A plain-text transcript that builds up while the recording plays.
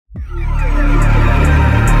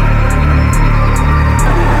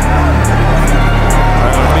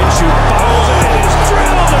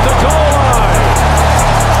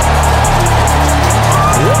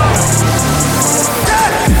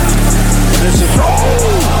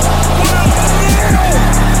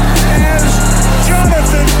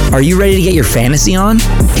Are you ready to get your fantasy on?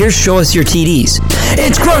 Here's Show Us Your TDs.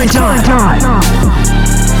 It's grind time!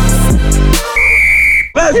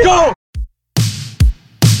 Let's go!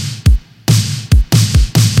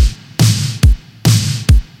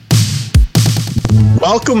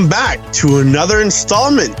 Welcome back to another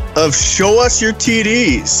installment of Show Us Your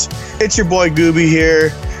TDs. It's your boy Gooby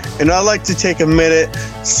here, and I'd like to take a minute,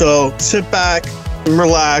 so sit back and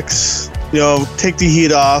relax, take the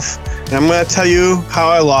heat off, and I'm going to tell you how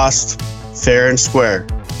I lost fair and square.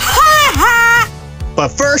 But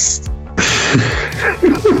first,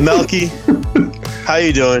 Melky, how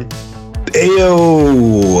you doing?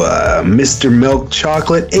 Ayo, Mr. Milk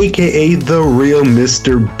Chocolate, aka the real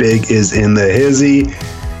Mr. Big, is in the hizzy.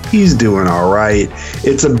 He's doing all right.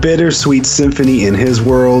 It's a bittersweet symphony in his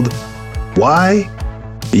world. Why?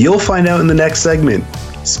 You'll find out in the next segment.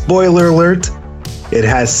 Spoiler alert, it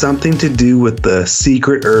has something to do with the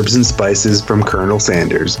secret herbs and spices from Colonel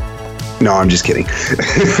Sanders. No, I'm just kidding.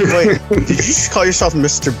 Wait, did you just call yourself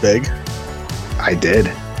Mr. Big? I did.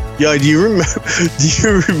 Yo, do you remember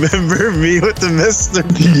me with the Mr.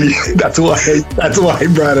 Big? That's why I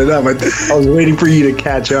brought it up. I was waiting for you to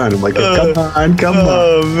catch on. I'm like, come on.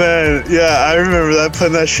 Oh, man. Yeah, I remember that,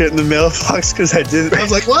 putting that shit in the mailbox because I did. I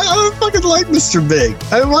was like, why? I don't fucking like Mr. Big.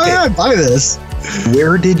 Why did I buy this?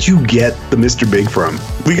 Where did you get the Mr. Big from?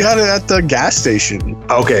 We got it at the gas station.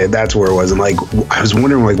 Okay, that's where it was. And I was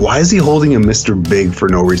wondering, why is he holding a Mr. Big for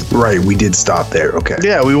no reason? Right, we did stop there. Okay.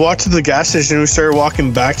 Yeah, we walked to the gas station and we started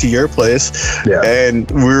walking back to your place. Yeah. And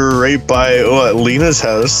we were right by Lena's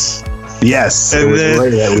house. Yes, it was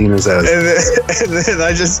right at Lena's house. And then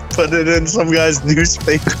I just put it in some guy's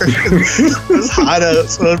newspaper. It was hot out,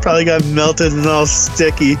 so it probably got melted and all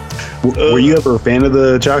sticky. Were you ever a fan of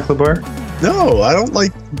the chocolate bar? No, I don't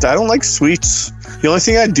like sweets. The only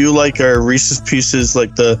thing I do like are Reese's Pieces,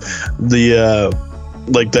 like the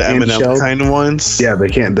M&M kind of ones. Yeah, the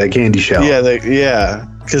candy shell. Yeah,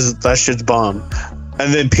 because that shit's bomb.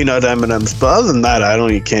 And then peanut M&Ms. But other than that, I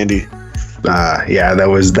don't eat candy. Yeah, that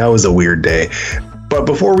was a weird day. But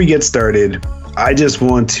before we get started, I just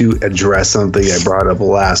want to address something I brought up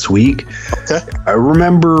last week. Okay. I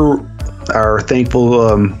remember our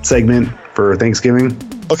thankful segment for Thanksgiving.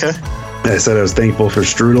 Okay. I said I was thankful for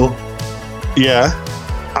strudel. Yeah.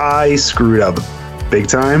 I screwed up big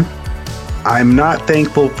time. I'm not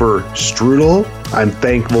thankful for strudel. I'm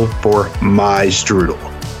thankful for my strudel.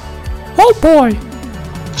 Oh boy.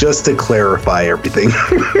 Just to clarify everything.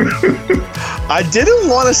 I didn't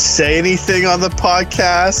want to say anything on the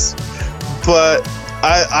podcast, but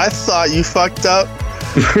I thought you fucked up.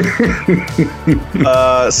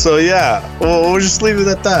 So yeah, we'll just leave it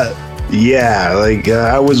at that. Yeah,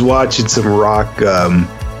 I was watching some rock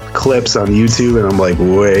clips on YouTube, and I'm like,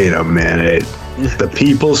 wait a minute, the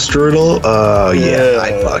people's strudel? Oh yeah,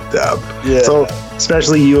 I fucked up. Yeah. So,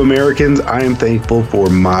 especially you Americans, I am thankful for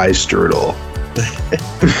my strudel.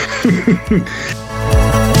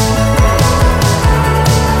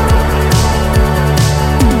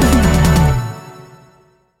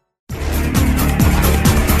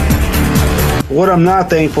 What I'm not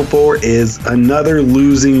thankful for is another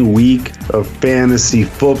losing week of fantasy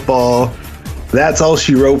football. That's all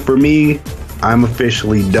she wrote for me. I'm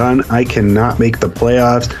officially done. I cannot make the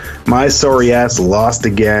playoffs. My sorry ass lost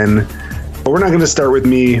again. But we're not going to start with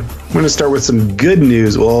me. We're going to start with some good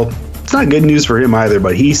news. Well, it's not good news for him either,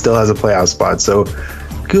 but he still has a playoff spot. So,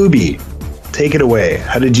 Gooby, take it away.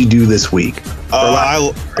 How did you do this week? I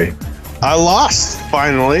lost,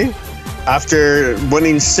 finally. After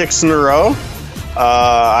winning 6 in a row.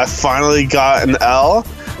 I finally got an L,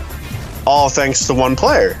 all thanks to one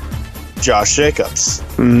player, Josh Jacobs.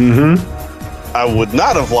 Mm-hmm. I would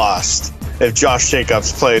not have lost if Josh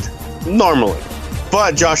Jacobs played normally.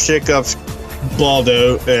 But Josh Jacobs balled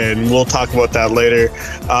out, and we'll talk about that later.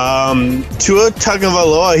 Tua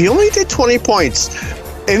Tagovailoa, he only did 20 points.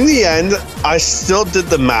 In the end, I still did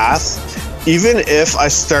the math. Even if I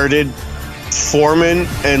started Foreman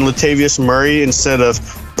and Latavius Murray instead of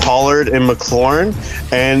Pollard and McLaurin,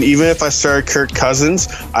 and even if I started Kirk Cousins,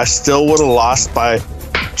 I still would have lost by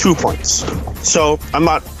 2 points. So I'm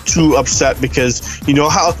not too upset, because you know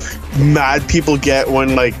how mad people get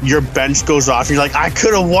when your bench goes off. You're like, I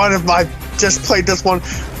could have won if I just played this one.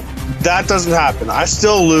 That doesn't happen. I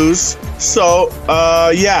still lose. So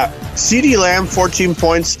yeah, CeeDee Lamb 14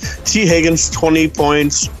 points, T Higgins 20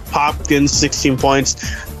 points, Hopkins 16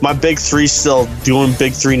 points. My big three still doing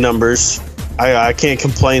big three numbers. I can't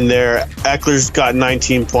complain there. Eckler's got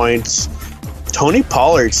 19 points. Tony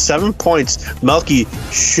Pollard, 7 points. Melky,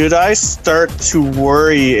 should I start to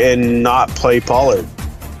worry and not play Pollard?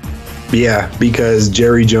 Yeah, because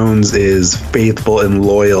Jerry Jones is faithful and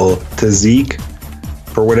loyal to Zeke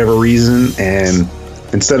for whatever reason, and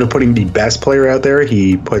instead of putting the best player out there,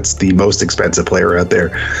 he puts the most expensive player out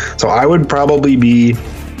there. So I would probably be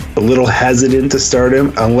a little hesitant to start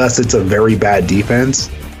him unless it's a very bad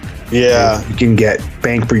defense. Yeah. You can get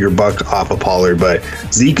bang for your buck off of Pollard, but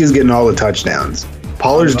Zeke is getting all the touchdowns.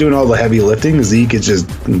 Pollard's doing all the heavy lifting. Zeke is just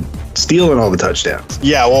stealing all the touchdowns.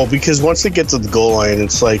 Yeah, well, because once they get to the goal line,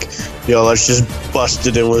 it's like, let's just bust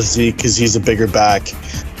it in with Zeke because he's a bigger back.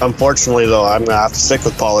 Unfortunately, though, I'm going to have to stick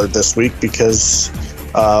with Pollard this week because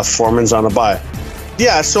Foreman's on a bye.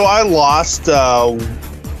 Yeah, so I lost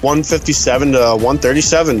 157 to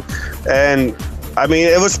 137. And, I mean,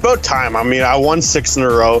 it was about time. I mean, I won 6 in a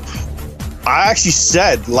row. I actually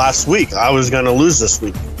said last week I was going to lose this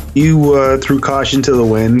week. You threw caution to the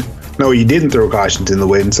wind. No, you didn't throw caution to the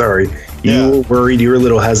wind. Sorry. You were worried. You were a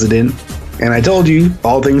little hesitant. And I told you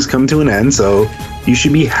all things come to an end. So you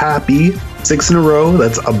should be happy. 6 in a row.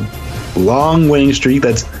 That's a long winning streak.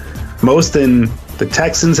 That's most than the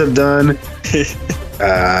Texans have done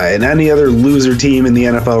and any other loser team in the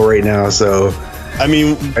NFL right now. So, I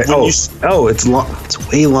mean, it's long. It's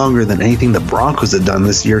way longer than anything the Broncos have done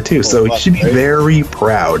this year too. So you should be very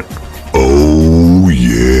proud. Oh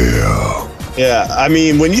yeah. Yeah, I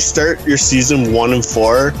mean, when you start your season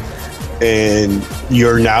 1-4 and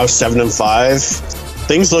you're now 7-5,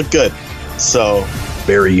 things look good. So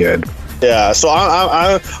very good. Yeah, so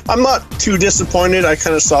I'm not too disappointed. I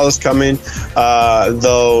kind of saw this coming,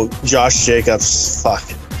 though. Josh Jacobs, fuck.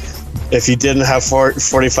 If he didn't have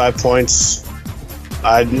 45 points,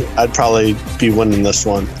 I'd probably be winning this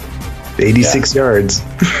one. 86 yards.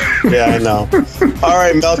 Yeah, I know. All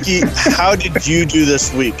right, Melky, how did you do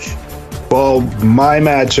this week? Well, my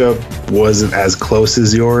matchup wasn't as close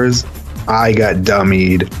as yours. I got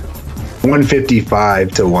dummied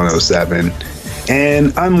 155 to 107.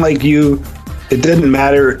 And unlike you, it didn't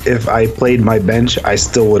matter if I played my bench, I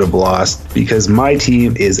still would have lost because my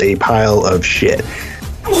team is a pile of shit.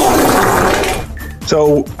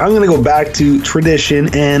 So I'm going to go back to tradition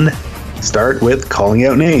and start with calling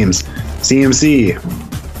out names. CMC,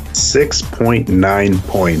 6.9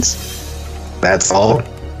 points. That's all.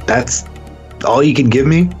 That's all you can give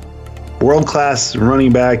me? World-class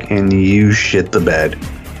running back, and you shit the bed.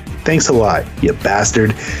 Thanks a lot, you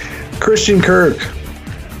bastard. Christian Kirk,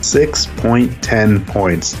 6.10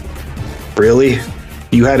 points. Really?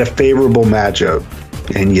 You had a favorable matchup,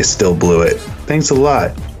 and you still blew it. Thanks a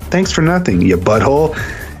lot. Thanks for nothing, you butthole.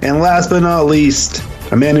 And last but not least,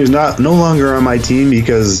 a man who's no longer on my team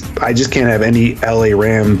because I just can't have any LA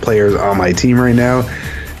Ram players on my team right now.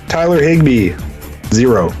 Tyler Higbee,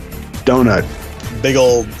 0. Donut. Big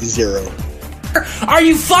old 0. Are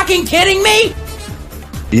you fucking kidding me?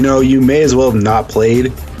 You may as well have not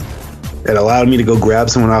played. It allowed me to go grab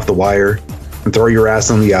someone off the wire and throw your ass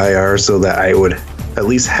on the IR so that I would at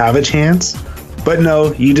least have a chance. But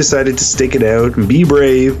no, you decided to stick it out and be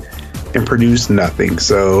brave and produce nothing.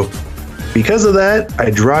 So because of that, I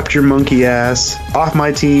dropped your monkey ass off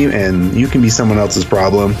my team and you can be someone else's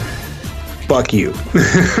problem. Fuck you.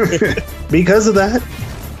 Because of that,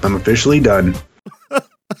 I'm officially done.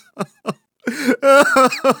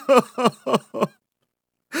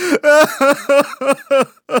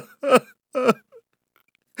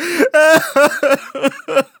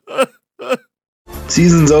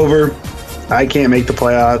 Season's over. I can't make the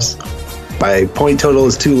playoffs. My point total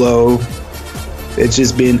is too low. It's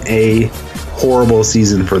just been a horrible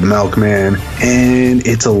season for the Milkman, and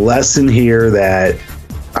it's a lesson here that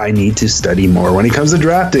I need to study more when it comes to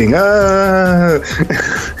drafting. Yeah,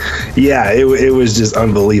 it was just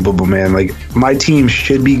unbelievable, man. Like, my team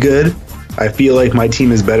should be good. I feel like my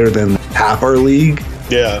team is better than half our league.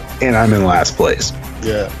 Yeah. And I'm in last place.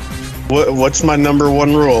 Yeah. What's my number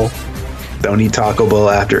 1 rule? Don't eat Taco Bell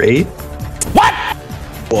after 8. What?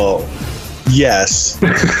 Well, yes.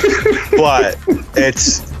 But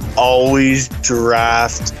it's always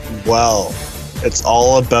draft well. It's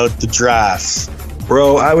all about the drafts.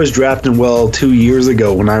 Bro, I was drafting well 2 years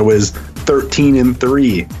ago when I was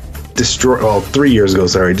 13-3. 3 years ago,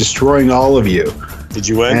 sorry. Destroying all of you. Did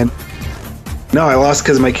you win? And no, I lost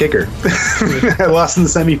because of my kicker. I lost in the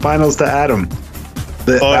semifinals to Adam.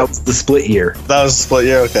 That was the split year. That was the split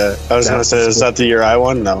year? Okay. I was going to say, is that the year I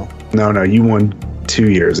won? No. No, you won 2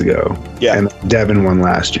 years ago. Yeah. And Devin won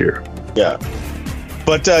last year. Yeah.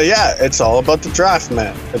 But yeah, it's all about the draft,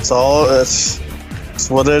 man. It's what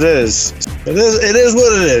it is. It is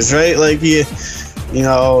what it is, right? Like you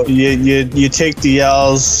take the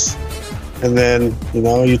L's and then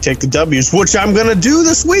you take the W's, which I'm gonna do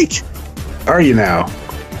this week. Are you now?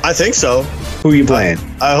 I think so. Who are you playing?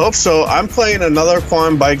 I hope so. I'm playing another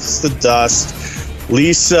Quan Bites the Dust.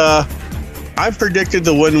 Lisa, I predicted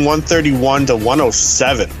to win 131 to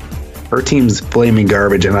 107. Her team's flaming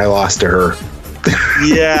garbage, and I lost to her.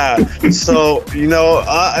 Yeah. So,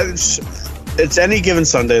 it's any given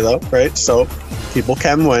Sunday, though, right? So people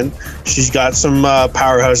can win. She's got some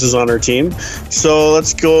powerhouses on her team. So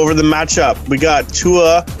let's go over the matchup. We got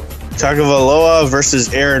Tua Tagovailoa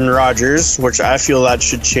versus Aaron Rodgers, which I feel that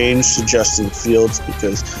should change to Justin Fields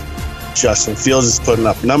because Justin Fields is putting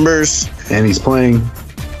up numbers. And he's playing.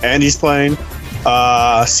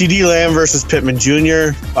 CeeDee Lamb versus Pittman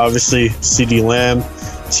Jr. Obviously, CeeDee Lamb.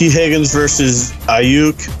 T. Higgins versus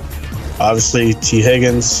Ayuk. Obviously, T.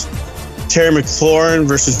 Higgins. Terry McLaurin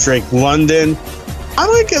versus Drake London. I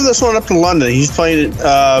might give this one up to London. He's playing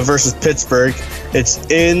versus Pittsburgh. It's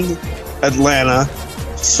in Atlanta.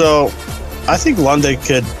 So I think London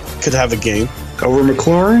could have a game. Over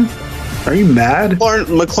McLaurin? Are you mad?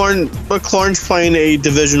 McLaurin's playing a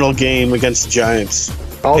divisional game against the Giants.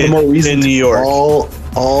 All the more reason in New York. All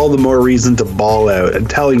the more reason to ball out. I'm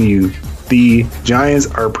telling you, the Giants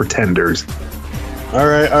are pretenders. All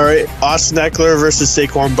right. Austin Eckler versus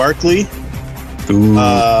Saquon Barkley. Ooh,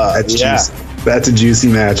 that's juicy. That's a juicy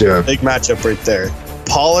matchup. Big matchup right there.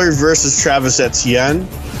 Pollard versus Travis Etienne.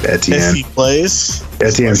 If he plays.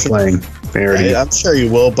 Etienne's playing. I'm sure he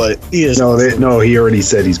will, but he is. No, he already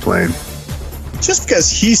said he's playing. Just because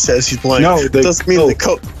he says he's playing doesn't mean the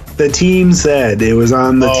coach. The team said it was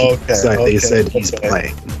on the team site. They said he's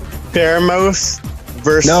playing. Paramouth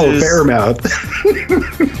versus. No, Paramouth.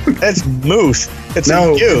 It's Moose. It's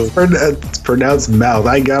It's pronounced mouth.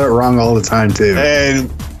 I got it wrong all the time too.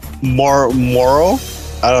 And Morrow?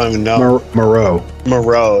 I don't even know. Moreau,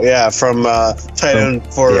 yeah, from tight end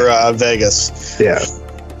for Vegas. Yeah.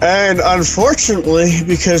 And unfortunately,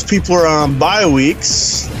 because people are on bye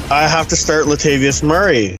weeks, I have to start Latavius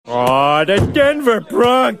Murray. Oh, the Denver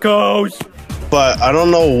Broncos. But I don't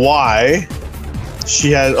know why she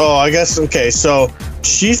has. Oh, I guess, okay, so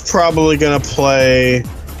she's probably going to play,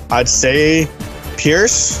 I'd say,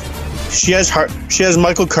 Pierce. She has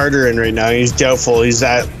Michael Carter in right now. He's doubtful. He's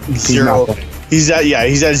at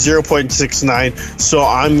 0.69. So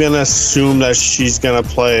I'm going to assume that she's going to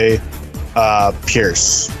play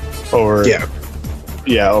Pierce over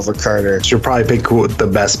Carter. She'll probably pick the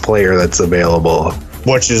best player that's available,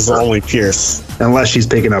 which is only Pierce, unless she's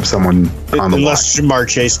picking up someone on the unless Jamar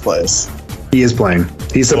Chase plays. He is playing.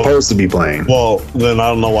 He's supposed to be playing. Well, then I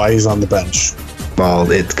don't know why he's on the bench. Well,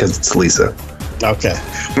 it's because it's Lisa. Okay.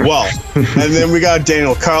 Well, and then we got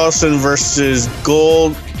Daniel Carlson versus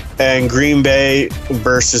Gould. And Green Bay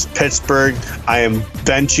versus Pittsburgh. I am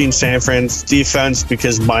benching San Fran's defense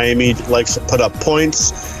because Miami likes to put up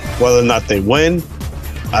points. Whether or not they win,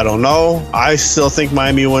 I don't know. I still think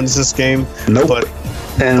Miami wins this game. Nope.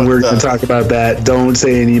 And we're going to talk about that. Don't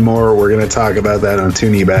say any more. We're going to talk about that on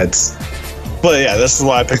Toonie Bets. But yeah, this is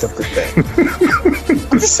why I picked up Green Bay.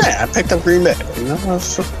 I'm just saying, I picked up Green Bay. It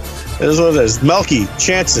is what it is. Melky,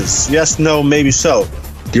 chances. Yes, no, maybe so.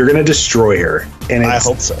 You're going to destroy her. And I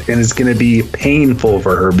hope so. And it's going to be painful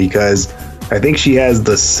for her because I think she has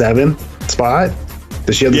the 7th spot.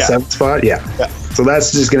 Does she have the 7th spot? Yeah. So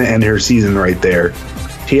that's just going to end her season right there.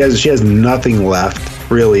 She has nothing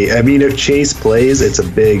left, really. I mean, if Chase plays, it's a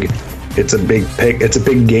big pick. It's a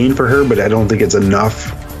big gain for her, but I don't think it's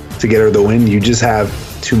enough to get her the win. You just have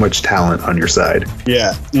too much talent on your side.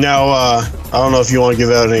 Yeah. Now, I don't know if you want to give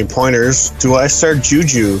out any pointers. Do I start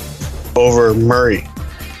Juju over Murray?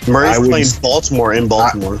 Murray's playing Baltimore in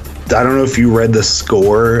Baltimore. I don't know if you read the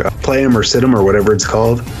score. Play him or sit him or whatever it's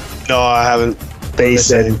called. No, I haven't. They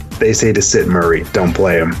say to sit Murray. Don't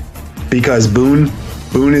play him. Because Boone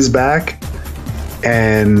is back.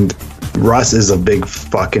 And Russ is a big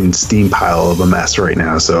fucking steam pile of a mess right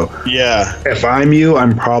now. So yeah, if I'm you,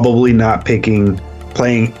 I'm probably not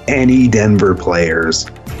playing any Denver players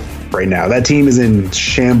right now. That team is in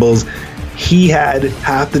shambles. He had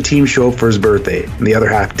half the team show up for his birthday, and the other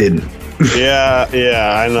half didn't. yeah,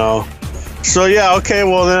 I know. So, yeah, okay,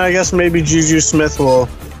 well, then I guess maybe Juju Smith will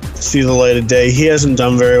see the light of day. He hasn't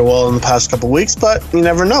done very well in the past couple weeks, but you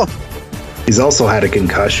never know. He's also had a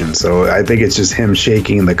concussion, so I think it's just him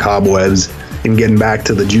shaking the cobwebs and getting back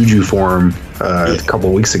to the Juju form a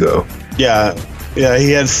couple weeks ago. Yeah, he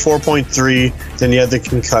had 4.3, then he had the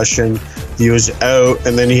concussion. He was out,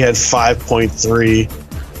 and then he had 5.3.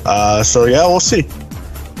 So yeah, we'll see.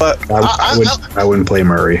 But I wouldn't play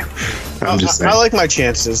Murray. I'm just saying. I like my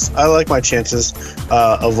chances.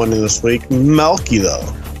 of winning this week. Melky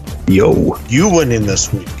though, you winning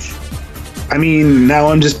this week. I mean, now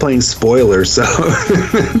I'm just playing spoiler, so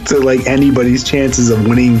to like anybody's chances of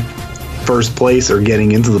winning first place or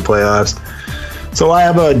getting into the playoffs. So I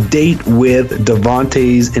have a date with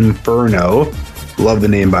Devontae's Inferno. Love the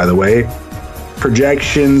name, by the way.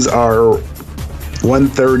 Projections are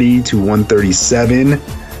 130 to 137.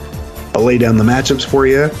 I'll lay down the matchups for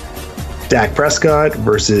you. Dak Prescott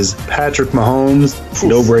versus Patrick Mahomes.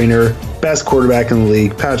 No-brainer. Best quarterback in the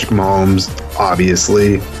league, Patrick Mahomes,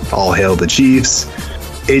 obviously. All hail the Chiefs.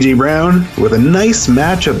 A.J. Brown with a nice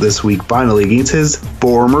matchup this week, finally, against his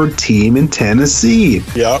former team in Tennessee.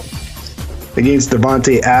 Yep. Against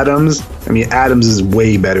Devontae Adams. I mean, Adams is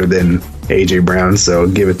way better than A.J. Brown, so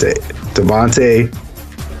give it to Devontae.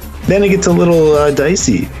 Then it gets a little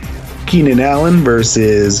dicey. Keenan Allen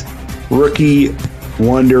versus rookie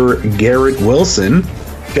wonder Garrett Wilson.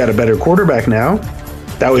 Got a better quarterback now.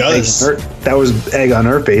 That was egg on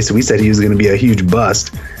our face. We said he was going to be a huge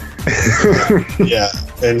bust. Yeah,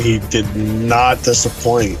 and he did not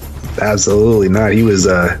disappoint. Absolutely not. He was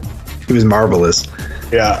marvelous.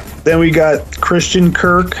 Yeah. Then we got Christian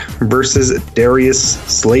Kirk versus Darius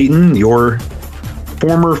Slayton, your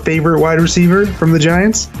former favorite wide receiver from the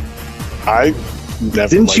Giants. I never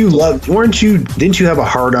didn't you have a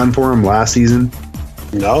hard on for him last season?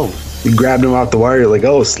 No. You grabbed him off the wire like,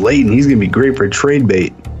 oh, Slayton, he's gonna be great for trade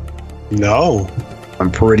bait. No.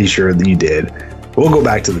 I'm pretty sure that you did. We'll go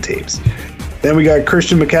back to the tapes. Then we got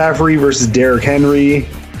Christian McCaffrey versus Derrick Henry.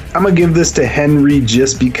 I'm gonna give this to Henry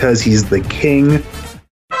just because he's the king.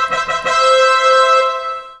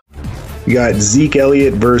 We got Zeke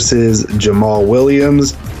Elliott versus Jamal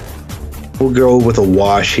Williams. We'll go with a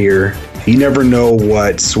wash here. You never know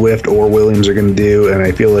what Swift or Williams are going to do, and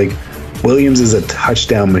I feel like Williams is a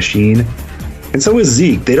touchdown machine, and so is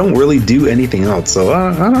Zeke. They don't really do anything else, so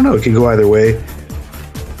I don't know. It could go either way.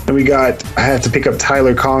 And I have to pick up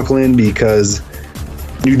Tyler Conklin because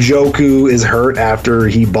Njoku is hurt after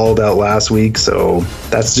he balled out last week, so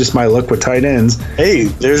that's just my luck with tight ends. Hey,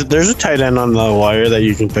 there's a tight end on the wire that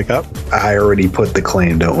you can pick up. I already put the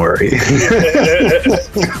claim, don't worry.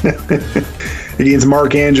 Against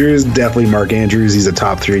Mark Andrews, definitely Mark Andrews. He's a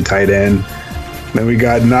top 3 tight end. Then we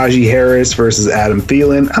got Najee Harris versus Adam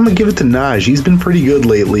Thielen. I'm going to give it to Najee. He's been pretty good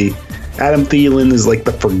lately. Adam Thielen is like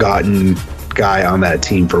the forgotten guy on that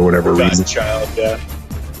team for whatever reason. Child, yeah.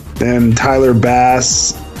 Then Tyler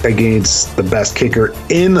Bass against the best kicker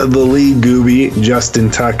in the league, Gooby, Justin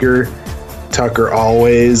Tucker. Tucker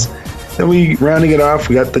always. Then we rounding it off,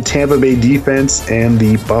 we got the Tampa Bay defense and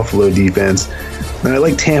the Buffalo defense. And I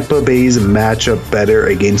like Tampa Bay's matchup better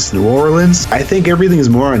against New Orleans. I think everything is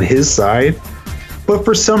more on his side. But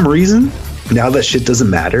for some reason, now that shit doesn't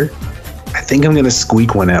matter, I think I'm gonna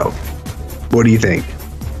squeak one out. What do you think?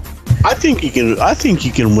 I think you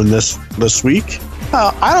can win this week.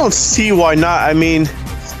 I don't see why not. I mean,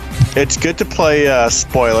 it's good to play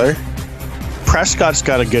spoiler. Prescott's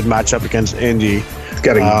got a good matchup against Indy. He's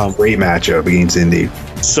got a great matchup against Indy.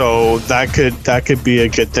 So that could be a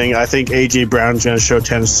good thing. I think A.J. Brown's going to show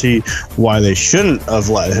Tennessee why they shouldn't have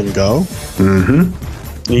let him go.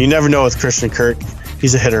 Mm-hmm. You never know with Christian Kirk.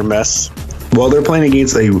 He's a hit or miss. Well, they're playing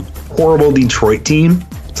against a horrible Detroit team.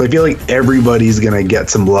 So I feel like everybody's going to get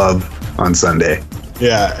some love on Sunday.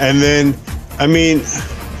 Yeah, and then, I mean,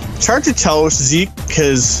 it's hard to tell with Zeke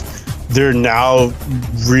because they're now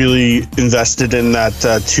really invested in that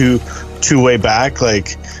two-way back,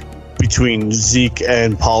 like between Zeke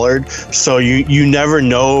and Pollard. So you never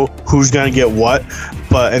know who's going to get what.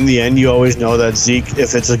 But in the end, you always know that Zeke,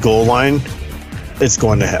 if it's a goal line, it's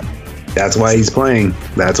going to him. That's why he's playing.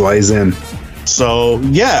 That's why he's in. So,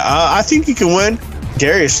 yeah, I think he can win.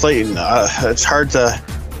 Darius Slayton, it's hard to...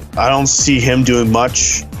 I don't see him doing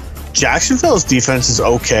much. Jacksonville's defense is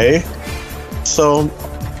okay. So,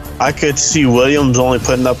 I could see Williams only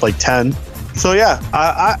putting up like 10. So, yeah,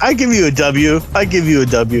 I give you a W. I give you a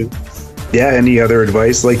W. Yeah, any other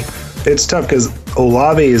advice? Like, it's tough because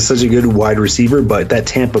Olave is such a good wide receiver, but that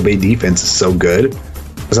Tampa Bay defense is so good.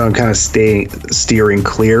 So I'm kind of steering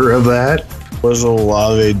clear of that. Was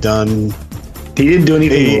Olave done? He didn't do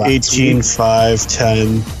anything. 18, 5,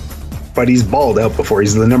 10. But he's balled out before.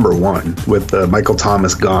 He's the number 1 with Michael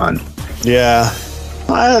Thomas gone. Yeah.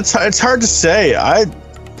 It's hard to say. I'd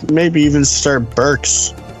maybe even start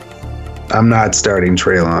Burks. I'm not starting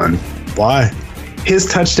Treylon. Why? His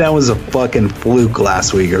touchdown was a fucking fluke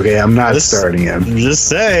last week, okay? I'm not starting him. I'm just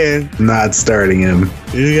saying. Not starting him.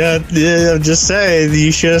 I'm just saying,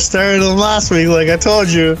 you should have started him last week like I told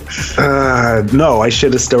you. No, I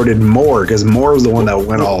should have started Moore because Moore was the one that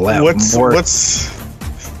went all out. What's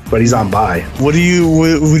But he's on bye. What do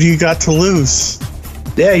you got to lose?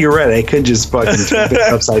 Yeah, you're right. I could just fucking flip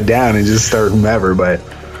it upside down and just start whomever, but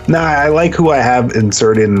no, I like who I have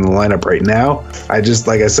inserted in the lineup right now. I just,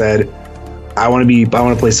 like I said, I want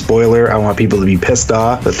to play spoiler. I want people to be pissed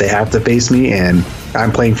off that they have to face me, and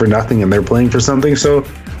I'm playing for nothing and they're playing for something. So,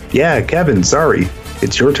 yeah, Kevin, sorry.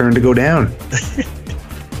 It's your turn to go down.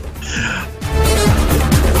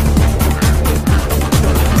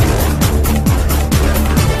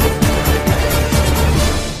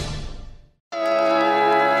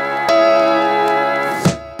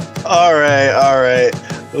 All right.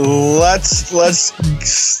 Let's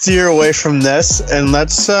steer away from this and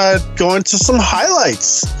let's go into some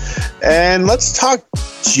highlights. And let's talk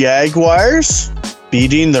Jaguars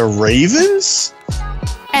beating the Ravens.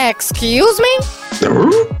 Excuse me?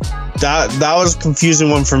 That was a confusing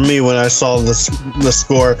one for me when I saw the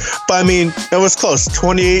score. But I mean, it was close,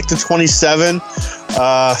 28-27.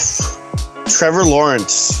 Trevor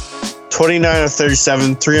Lawrence, 29 of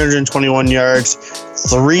 37, 321 yards,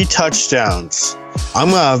 3 touchdowns. I'm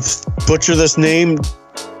gonna butcher this name,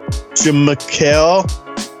 Jamaikel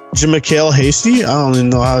Hasty. I don't even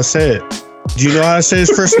know how to say it. Do you know how to say his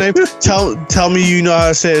first name? Tell me you know how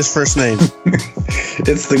to say his first name.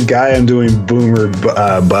 It's the guy I'm doing boomer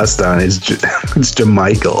bust on. It's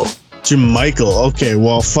Jamichael. Jamichael. Okay,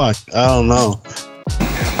 well, fuck. I don't know.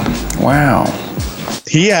 Wow.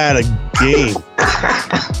 He had a game.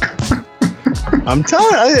 I'm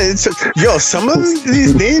telling you, some of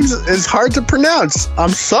these names is hard to pronounce. I'm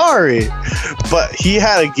sorry. But he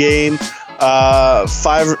had a game.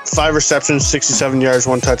 5 receptions, 67 yards,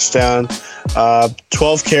 1 touchdown,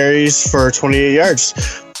 12 carries for 28 yards.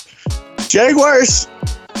 Jaguars,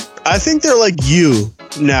 I think they're like you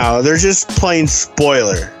now. They're just playing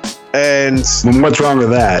spoiler. And what's wrong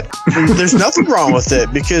with that? There's nothing wrong with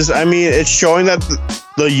it because, I mean, it's showing that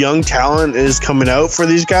the young talent is coming out for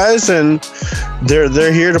these guys and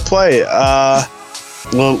they're here to play.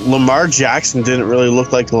 Lamar Jackson didn't really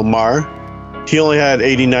look like Lamar. He only had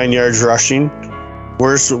 89 yards rushing.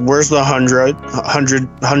 Where's the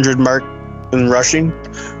 100 mark in rushing?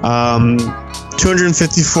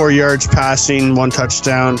 254 yards passing, 1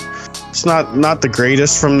 touchdown. It's not the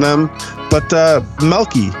greatest from them, but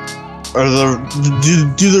Melky,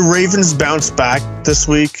 do the Ravens bounce back this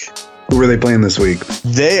week? Who are they playing this week?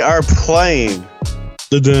 They are playing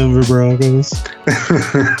the Denver Broncos.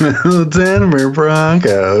 The Denver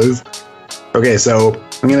Broncos. Okay, so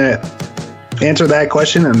I'm gonna answer that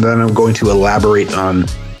question and then I'm going to elaborate on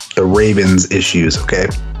the Ravens issues, okay?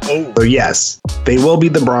 Oh. So yes, they will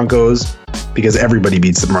beat the Broncos because everybody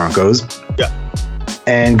beats the Broncos. Yeah.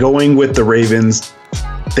 And going with the Ravens,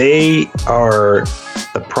 they are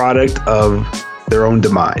the product of their own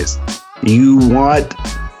demise. You want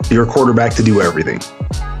your quarterback to do everything.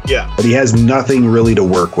 Yeah. But he has nothing really to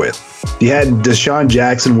work with. You had Deshaun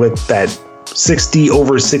Jackson with that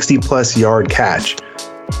over 60 plus yard catch.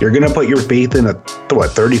 You're going to put your faith in a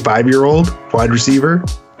 35-year-old wide receiver?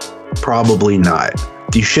 Probably not.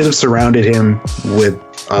 You should have surrounded him with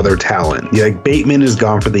other talent. Like Bateman is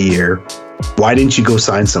gone for the year. Why didn't you go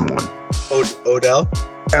sign someone? Odell?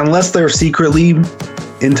 Unless they're secretly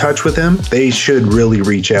in touch with him, they should really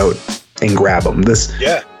reach out and grab him.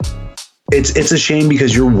 It's a shame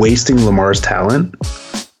because you're wasting Lamar's talent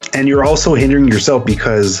and you're also hindering yourself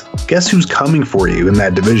because guess who's coming for you in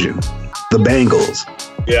that division? The Bengals.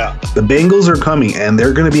 Yeah. The Bengals are coming and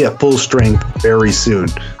they're going to be at full strength very soon.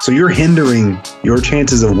 So you're hindering your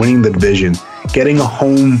chances of winning the division, getting a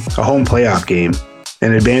home playoff game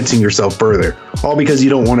and advancing yourself further. All because you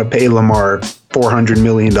don't want to pay Lamar $400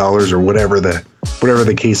 million or whatever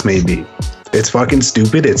the case may be. It's fucking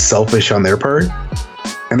stupid. It's selfish on their part.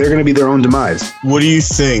 And they're going to be their own demise. What do you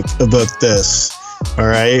think about this? All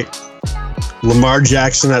right. Lamar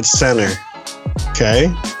Jackson at center.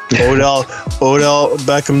 Okay. Odell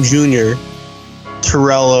Beckham Jr.,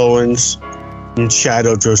 Terrell Owens, and Chad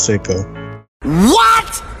Ochocinco.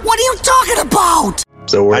 What? What are you talking about?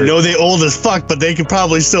 So I know they old as fuck, but they could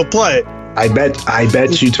probably still play. I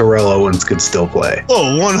bet you Terrell Owens could still play.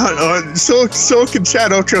 Oh, 100. So can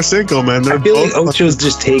Chad Ochocinco, man. I feel like Ocho's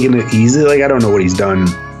just taking it easy. Like I don't know what he's done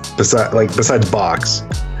besides box.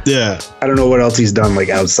 Yeah. I don't know what else he's done like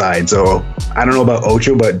outside. So I don't know about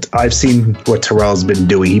Ocho, but I've seen what Terrell's been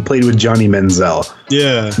doing. He played with Johnny Manziel.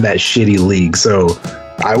 Yeah. In that shitty league. So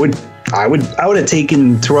I would have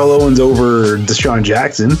taken Terrell Owens over Deshaun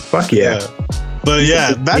Jackson. Fuck yeah. But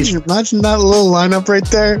yeah, imagine that little lineup right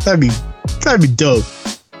there. That'd be dope.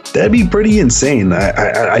 That'd be pretty insane.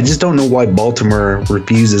 I just don't know why Baltimore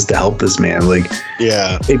refuses to help this man. Like,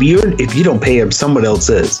 yeah, if you don't pay him, someone else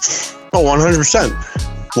is. Oh, 100%.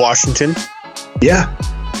 Washington. Yeah.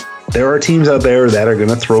 there are teams out there that are going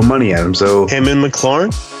to throw money at him. So him and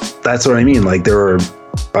McLaurin? That's what I mean. Like, there are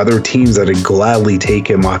other teams that would gladly take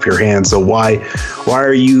him off your hands. So why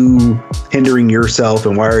are you hindering yourself,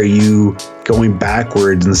 and why are you going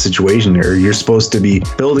backwards in the situation here? You're supposed to be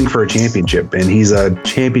building for a championship, and he's a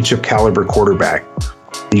championship caliber quarterback.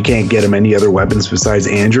 You can't get him any other weapons besides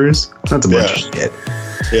Andrews. That's a bunch of shit.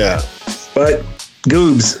 Yeah. But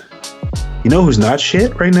Goobs, you know who's not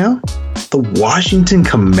shit right now? The Washington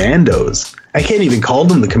Commandos. I can't even call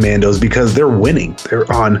them the Commandos because they're winning. They're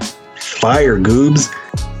on fire, Goobs.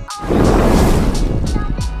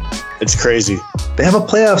 It's crazy. They have a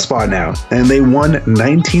playoff spot now, and they won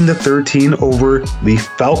 19-13 over the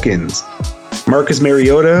Falcons. Marcus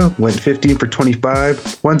Mariota went 15 for 25,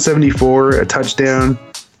 174, a touchdown,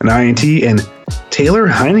 an INT, and Taylor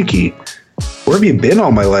Heineke. Where have you been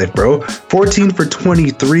all my life, bro? 14 for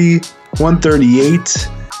 23, 138,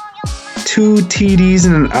 2 TDs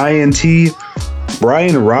and an INT.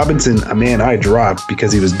 Brian Robinson, a man I dropped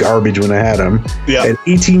because he was garbage when I had him. Yeah. Had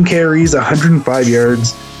 18 carries, 105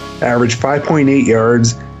 yards, averaged 5.8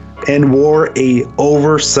 yards, and wore a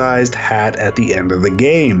oversized hat at the end of the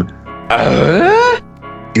game.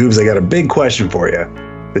 Goobs, I got a big question for you.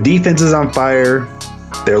 The defense is on fire.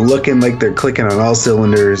 They're looking like they're clicking on all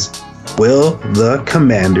cylinders. Will the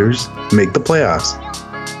Commanders make the playoffs?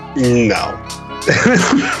 No.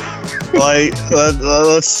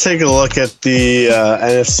 Let's take a look at the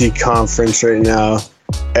NFC conference right now,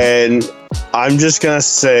 and I'm just gonna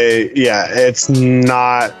say, it's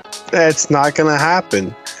not gonna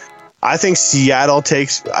happen. I think Seattle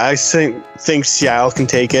takes. I think Seattle can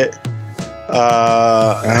take it.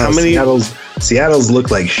 How many? Seattle's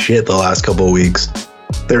looked like shit the last couple of weeks.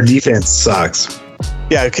 Their defense sucks.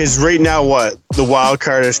 Yeah, because right now, the wild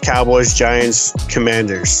card is Cowboys, Giants,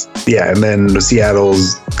 Commanders. Yeah, and then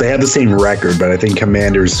they have the same record, but I think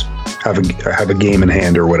Commanders have a game in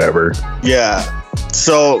hand or whatever. Yeah.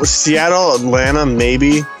 So Seattle, Atlanta,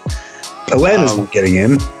 maybe. Atlanta's not getting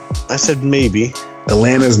in. I said maybe.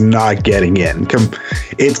 Atlanta's not getting in.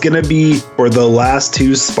 It's going to be, for the last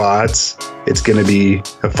 2 spots, it's going to be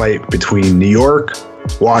a fight between New York,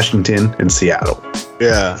 Washington, and Seattle.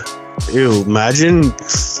 Yeah. Ew, imagine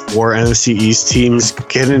 4 NFC East teams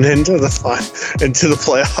getting into the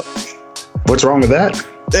playoffs. What's wrong with that?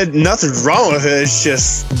 Nothing's wrong with it. It's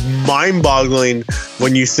just mind-boggling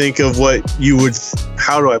when you think of what you would...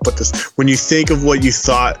 How do I put this? When you think of what you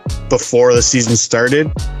thought before the season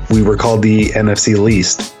started. We were called the NFC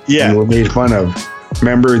least. Yeah. We were made fun of.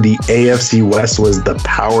 Remember, the AFC West was the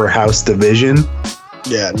powerhouse division?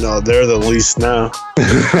 Yeah, no, they're the least now.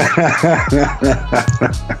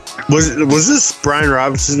 Was this Brian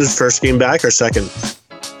Robinson's first game back or second?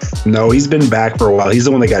 No, he's been back for a while. He's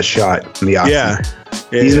the one that got shot in the offseason. Yeah.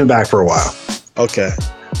 He's been back for a while. Okay.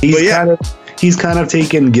 He's kind of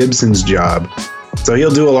taken Gibson's job. So he'll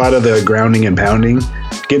do a lot of the grounding and pounding.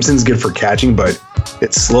 Gibson's good for catching, but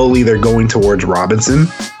it's slowly they're going towards Robinson.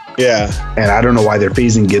 Yeah. And I don't know why they're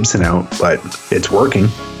phasing Gibson out, but it's working.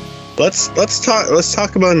 Let's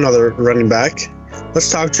talk about another running back. Let's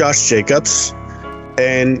talk Josh Jacobs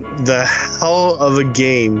and the hell of a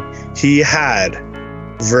game he had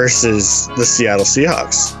versus the Seattle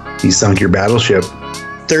Seahawks. He sunk your battleship.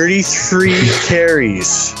 33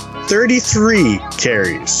 carries. 33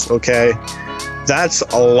 carries, okay? That's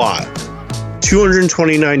a lot.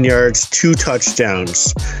 229 yards, 2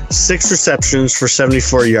 touchdowns, 6 receptions for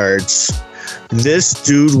 74 yards. This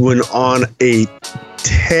dude went on a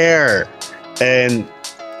tear, and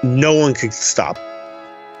no one could stop.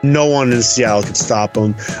 No one in Seattle could stop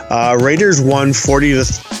him. Raiders won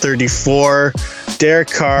 40-34. Derek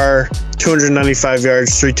Carr, 295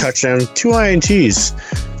 yards, 3 touchdowns, 2 INTs.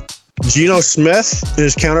 Geno Smith,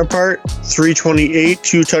 his counterpart, 328,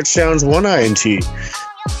 2 touchdowns, 1 INT.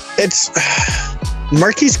 It's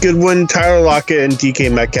Marquise Goodwin, Tyler Lockett, and DK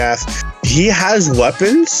Metcalf. He has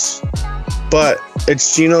weapons, but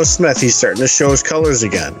it's Geno Smith. He's starting to show his colors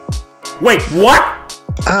again. Wait, what?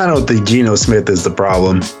 I don't think Geno Smith is the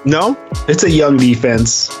problem. No? It's a young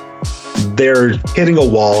defense. They're hitting a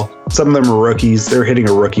wall. Some of them are rookies. They're hitting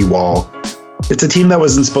a rookie wall. It's a team that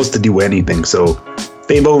wasn't supposed to do anything, so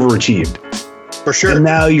they've overachieved. For sure. And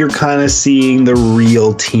now you're kind of seeing the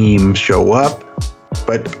real team show up,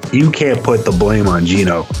 but you can't put the blame on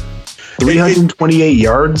Geno. 328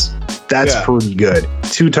 yards, that's pretty good.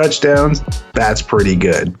 2 touchdowns, that's pretty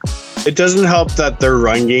good. It doesn't help that their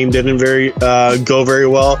run game didn't go very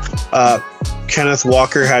well. Kenneth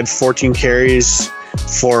Walker had 14 carries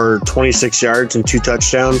for 26 yards and 2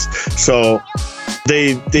 touchdowns. So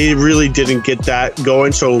they really didn't get that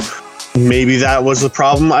going. So maybe that was the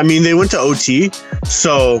problem. I mean, they went to OT,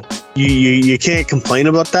 so you can't complain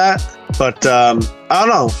about that. But I don't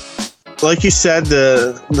know. Like you said,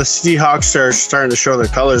 the Seahawks are starting to show their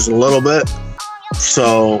colors a little bit.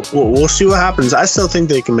 So we'll see what happens. I still think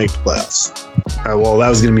they can make the playoffs. Well, that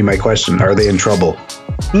was going to be my question. Are they in trouble?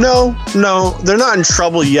 No, they're not in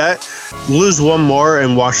trouble yet. Lose one more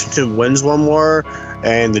and Washington wins one more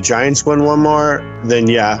and the Giants win one more, then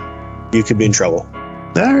yeah, you could be in trouble.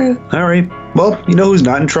 All right. Well, you know who's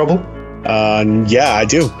not in trouble? Yeah, I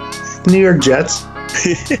do. New York Jets.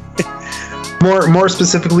 More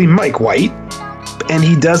specifically, Mike White. And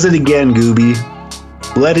he does it again, Gooby.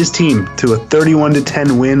 Led his team to a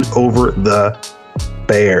 31-10 win over the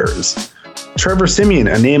Bears. Trevor Siemian,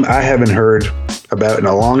 a name I haven't heard about in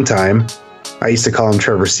a long time. I used to call him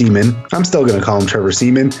Trevor Seaman. I'm still going to call him Trevor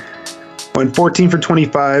Seaman. Went 14 for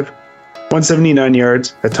 25, 179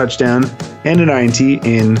 yards, a touchdown, and an INT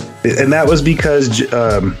and that was because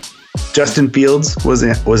Justin Fields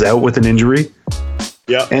was out with an injury.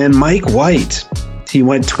 Yeah. And Mike White, he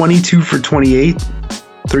went 22 for 28,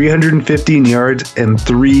 315 yards, and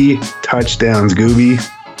 3 touchdowns, Gooby.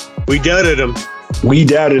 We doubted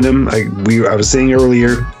him. I was saying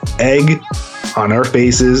earlier, egg on our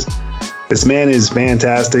faces. This man is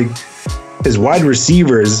fantastic. His wide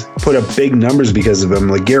receivers put up big numbers because of him.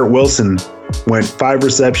 Like Garrett Wilson went 5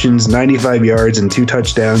 receptions, 95 yards, and 2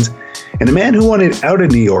 touchdowns. And a man who wanted out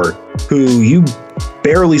of New York, who you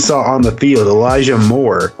barely saw on the field, Elijah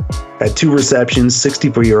Moore, had 2 receptions,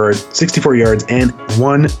 64 yards, and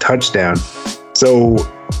 1 touchdown. So,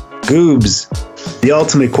 Goobs, the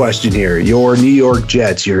ultimate question here, your New York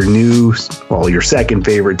Jets, your second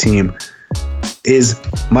favorite team, is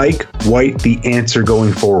Mike White the answer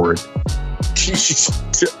going forward?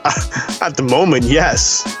 At the moment,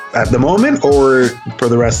 yes. At the moment, or for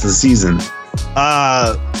the rest of the season?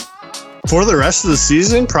 For the rest of the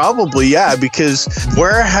season, probably, yeah. Because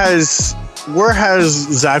where has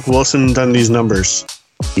Zach Wilson done these numbers?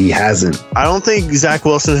 He hasn't. I don't think Zach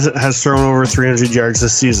Wilson has thrown over 300 yards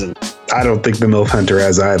this season. I don't think the MILF Hunter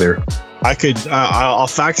has either. I'll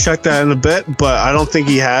fact check that in a bit, but I don't think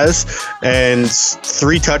he has. And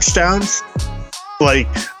 3 touchdowns, like,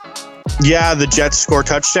 yeah, the Jets score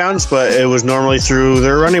touchdowns, but it was normally through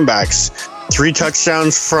their running backs. 3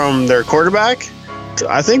 touchdowns from their quarterback.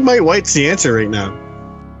 I think Mike White's the answer right now.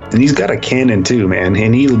 And he's got a cannon too, man,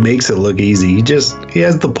 and he makes it look easy. He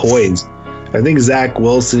has the poise. I think Zach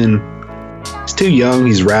Wilson, he's too young.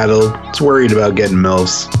 He's rattled. He's worried about getting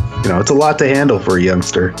MILFs. It's a lot to handle for a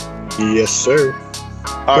youngster. Yes, sir.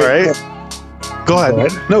 All right. Go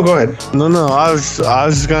ahead. No, go ahead. No. I was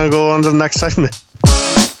just gonna go on to the next segment.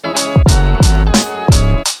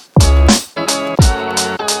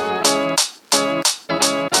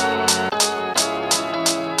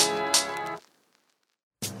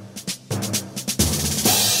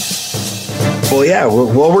 Well, yeah.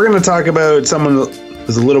 Well, we're going to talk about someone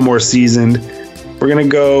who's a little more seasoned. We're going to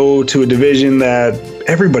go to a division that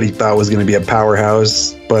everybody thought was going to be a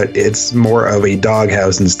powerhouse, but it's more of a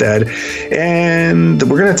doghouse instead. And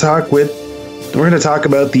we're going to talk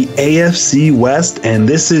about the AFC West, and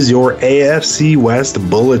this is your AFC West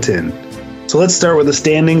bulletin. So let's start with the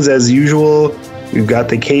standings as usual. We've got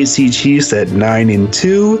the KC Chiefs at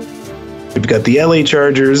 9-2. We've got the LA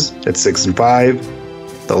Chargers at 6-5.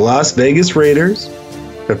 The Las Vegas Raiders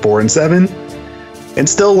at 4-7. And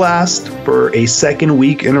still last for a second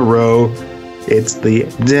week in a row, it's the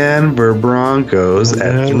Denver Broncos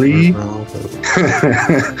at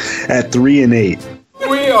 3-8.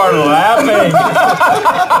 We are laughing.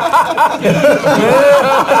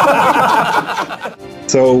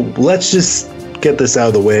 So let's just get this out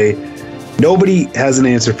of the way. Nobody has an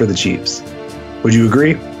answer for the Chiefs. Would you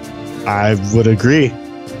agree? I would agree.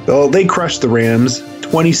 Well, they crushed the Rams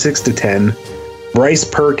 26-10. Bryce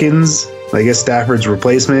Perkins, I guess Stafford's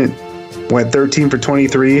replacement, went 13 for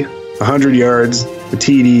 23, 100 yards, a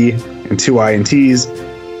TD, and 2 INTs.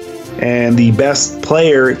 And the best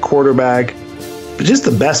player at quarterback, but just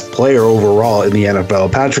the best player overall in the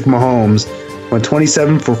NFL, Patrick Mahomes, went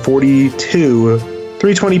 27 for 42,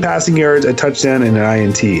 320 passing yards, a touchdown, and an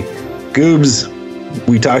INT. Goobs,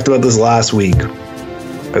 we talked about this last week.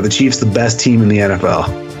 Are the Chiefs the best team in the NFL?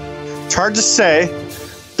 It's hard to say.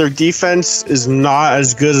 Their defense is not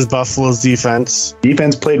as good as Buffalo's defense.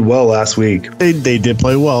 Defense played well last week. They did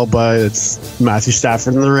play well, but it's Matthew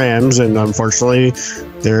Stafford and the Rams, and unfortunately,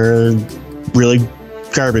 they're really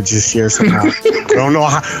garbage this year somehow. I don't know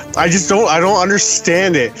how. I don't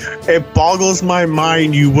understand it. It boggles my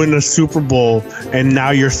mind. You win a Super Bowl, and now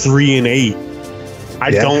you're 3-8.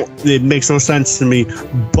 It makes no sense to me,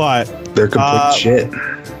 but they're complete shit.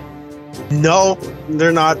 No,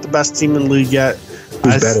 they're not the best team in the league yet.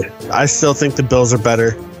 Who's better? I still think the Bills are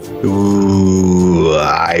better. Ooh,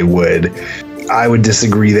 I would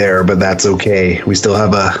disagree there, but that's okay. We still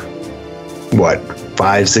have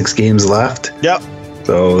 5-6 games left? Yep.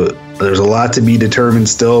 So there's a lot to be determined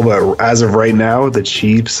still, but as of right now, the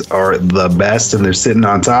Chiefs are the best and they're sitting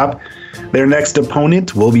on top. Their next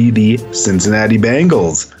opponent will be the Cincinnati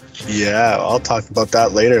Bengals. Yeah, I'll talk about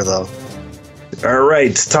that later, though. All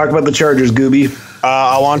right, talk about the Chargers, Gooby.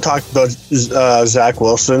 I want to talk about Zach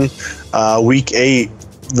Wilson. Week 8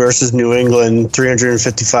 versus New England,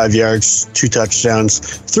 355 yards, 2 touchdowns,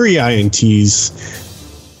 3 INTs.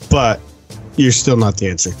 But you're still not the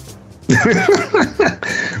answer.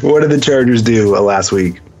 What did the Chargers do last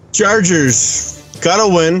week? Chargers got a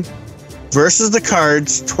win versus the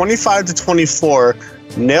Cards,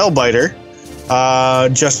 25-24, nail biter.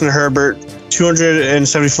 Justin Herbert,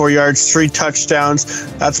 274 yards, 3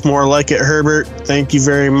 touchdowns. That's more like it, Herbert. Thank you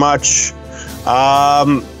very much.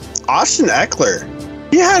 Austin Eckler,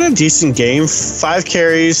 he had a decent game. 5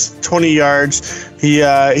 carries, 20 yards. He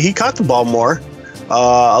caught the ball more.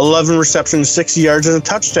 11 receptions, 60 yards, and a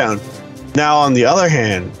touchdown. Now, on the other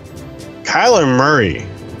hand, Kyler Murray,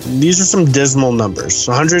 these are some dismal numbers.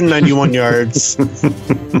 191 yards,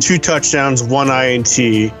 2 touchdowns, 1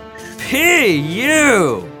 INT. Hey,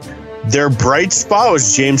 you! Their bright spot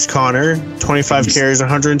was James Conner, 25 carries,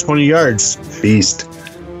 120 yards. Beast.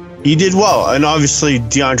 He did well. And obviously,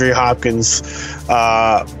 DeAndre Hopkins,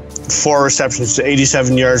 4 receptions to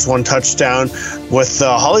 87 yards, 1 touchdown. With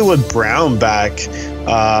Hollywood Brown back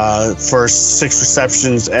for 6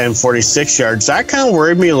 receptions and 46 yards. That kind of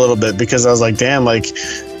worried me a little bit because I was like, damn, like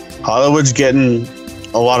Hollywood's getting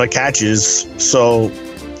a lot of catches. So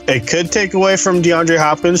it could take away from DeAndre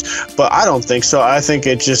Hopkins, but I don't think so. I think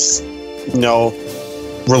it just,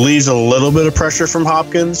 relieves a little bit of pressure from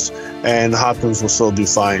Hopkins, and Hopkins will still do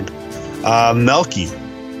fine. Melky,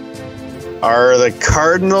 are the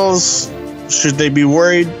Cardinals, should they be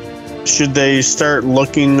worried? Should they start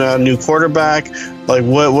looking at a new quarterback? Like,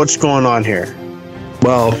 what's going on here?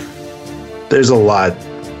 Well, there's a lot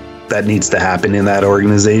that needs to happen in that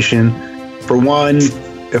organization. For one,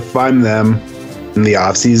 if I'm them in the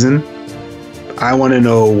offseason, I want to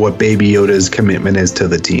know what Baby Yoda's commitment is to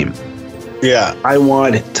the team. Yeah. I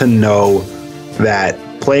want to know that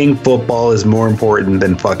playing football is more important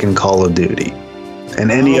than fucking Call of Duty and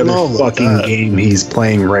any other fucking game he's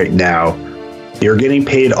playing right now. You're getting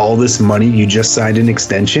paid all this money. You just signed an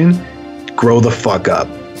extension. Grow the fuck up.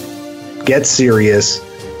 Get serious.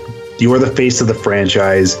 You are the face of the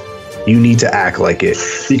franchise. You need to act like it.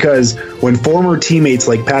 Because when former teammates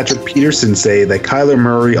like Patrick Peterson say that Kyler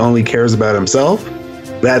Murray only cares about himself,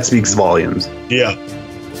 that speaks volumes. Yeah.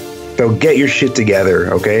 So get your shit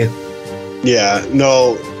together, okay? Yeah,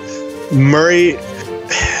 no, Murray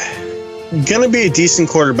gonna be a decent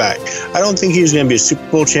quarterback. I don't think he's gonna be a Super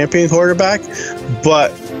Bowl champion quarterback, but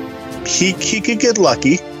he could get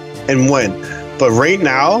lucky and win. But right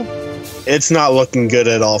now, it's not looking good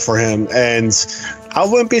at all for him. And I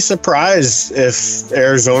wouldn't be surprised if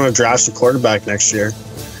Arizona drafts a quarterback next year,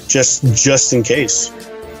 just in case.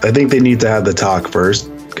 I think they need to have the talk first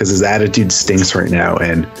because his attitude stinks right now,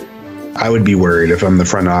 and I would be worried if I'm the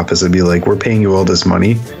front office. I'd be like, we're paying you all this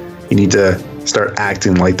money. You need to start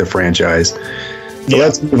acting like the franchise. So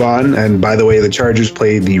let's move on. And by the way, the Chargers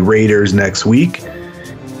play the Raiders next week.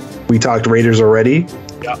 We talked Raiders already.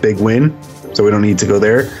 Yeah. Big win. So we don't need to go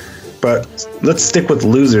there. But let's stick with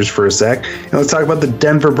losers for a sec. And let's talk about the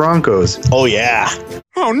Denver Broncos. Oh, yeah.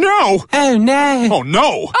 Oh no! Oh no! Oh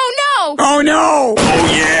no! Oh no! Oh no!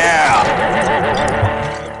 Oh yeah!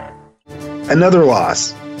 Another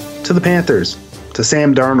loss to the Panthers, to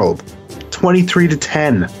Sam Darnold,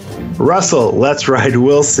 23-10. Russell Let's Ride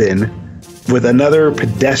Wilson with another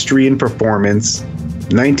pedestrian performance,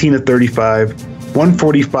 19-35,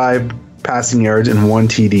 145 passing yards and 1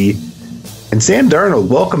 TD. And Sam Darnold,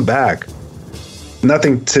 welcome back.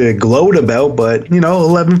 Nothing to gloat about, but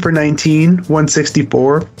 11 for 19,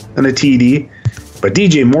 164 and a TD. But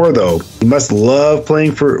DJ Moore, though, he must love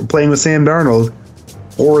playing with Sam Darnold.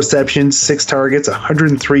 4 receptions, 6 targets,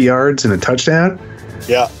 103 yards, and a touchdown.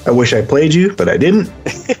 Yeah. I wish I played you, but I didn't.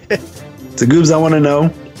 So, Goobs, I want to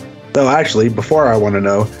know. Though, actually, before I want to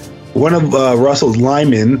know, one of Russell's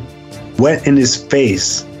linemen went in his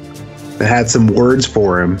face and had some words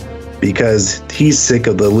for him because he's sick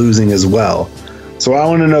of the losing as well. So, I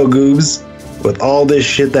want to know, Goobs, with all this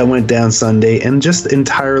shit that went down Sunday and just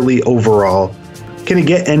entirely overall, can it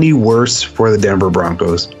get any worse for the Denver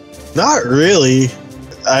Broncos? Not really.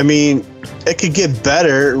 I mean, it could get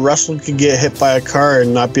better. Russell could get hit by a car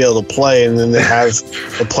and not be able to play, and then they have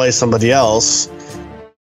to play somebody else.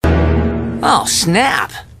 Oh,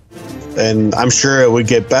 snap. And I'm sure it would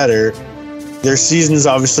get better. Their season's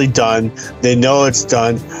obviously done. They know it's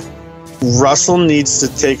done. Russell needs to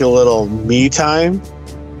take a little me time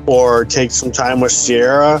or take some time with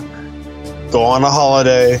Sierra, go on a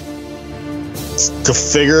holiday to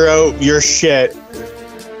figure out your shit.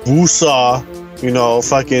 Woosah,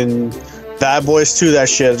 fucking Bad Boys 2, that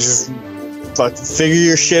shit. Just fucking figure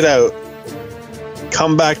your shit out.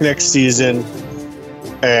 Come back next season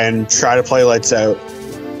and try to play lights out.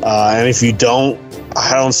 And if you don't,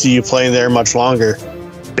 I don't see you playing there much longer.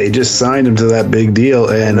 They just signed him to that big deal,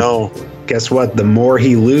 and guess what? The more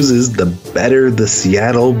he loses, the better the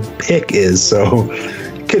Seattle pick is. So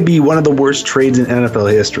it could be one of the worst trades in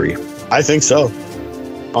NFL history. I think so,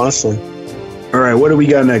 honestly. All right, what do we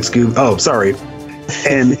got next, Goob? Oh, sorry.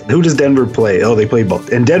 And who does Denver play? Oh, they play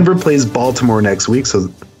and Denver plays Baltimore next week. So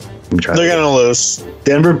let me try. They're gonna lose.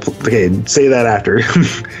 Denver. Okay, say that after.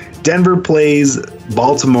 Denver plays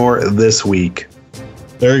Baltimore this week.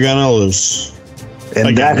 They're gonna lose. And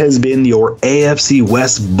again, that has been your AFC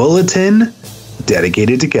West Bulletin,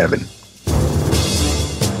 dedicated to Kevin.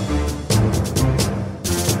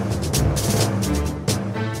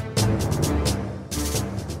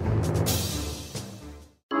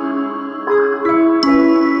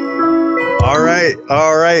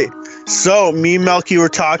 All right. So me and Melky were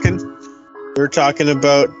talking. We were talking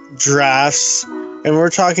about drafts, and we're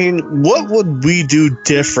talking what would we do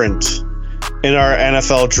different in our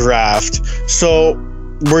NFL draft. So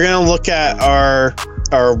we're gonna look at our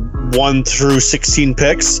 1 through 16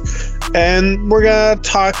 picks, and we're gonna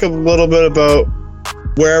talk a little bit about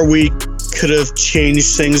where we could have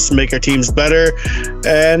changed things to make our teams better,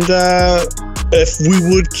 and if we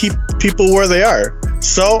would keep people where they are.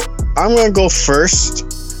 So I'm gonna go first.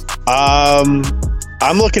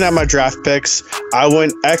 I'm looking at my draft picks. I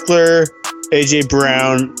went Eckler, AJ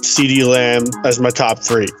Brown, CeeDee Lamb as my top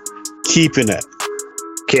 3. Keeping it.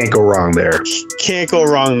 Can't go wrong there. Can't go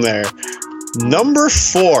wrong there. Number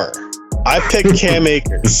 4, I picked Cam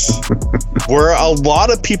Akers. Where a lot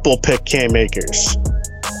of people pick Cam Akers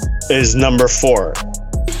is number 4.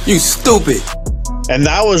 You stupid. And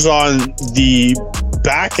that was on the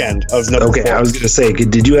back end of number 4. Okay, I was going to say,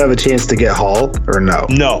 did you have a chance to get Hall or no?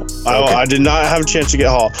 No, okay. I did not have a chance to get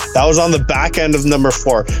Hall. That was on the back end of number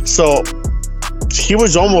 4. So he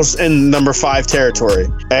was almost in number 5 territory.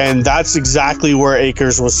 And that's exactly where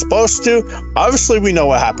Akers was supposed to. Obviously, we know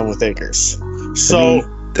what happened with Akers. So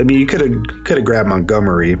I mean you could have grabbed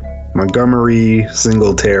Montgomery,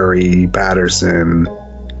 Singletary, Patterson.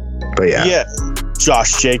 But yeah.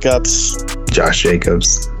 Josh Jacobs,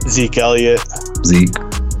 Zeke Elliott,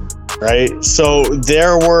 right? So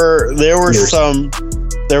there were some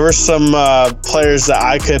players that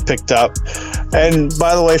I could have picked up. And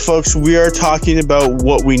by the way, folks, we are talking about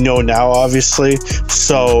what we know now, obviously.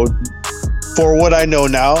 So for what I know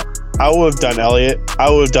now, I would have done Elliott.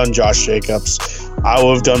 I would have done Josh Jacobs. I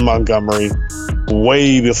would have done Montgomery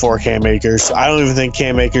way before Cam Akers. I don't even think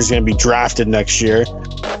Cam Akers is going to be drafted next year.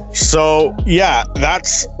 So, yeah,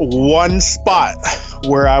 that's one spot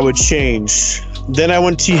where I would change. Then I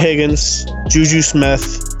went T. Higgins, Juju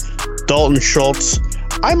Smith, Dalton Schultz.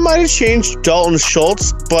 I might have changed Dalton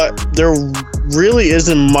Schultz, but there really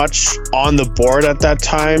isn't much on the board at that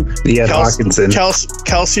time. Yeah, Hawkinson.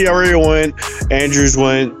 Kelsey already went. Andrews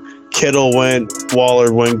went. Kittle went.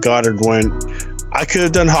 Waller went. Goddard went. I could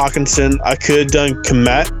have done Hawkinson. I could have done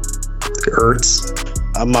Kmet. Ertz.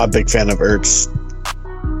 I'm not a big fan of Ertz.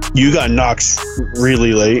 You got Knox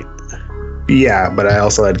really late. Yeah, but I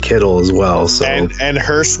also had Kittle as well. So and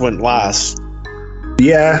Hurst went last.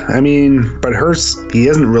 Yeah, I mean, but Hurst, he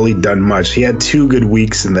hasn't really done much. He had 2 good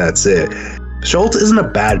weeks and that's it. Schultz isn't a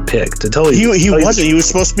bad pick to tell you. He wasn't. He was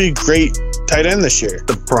supposed to be a great tight end this year.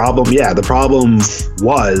 The problem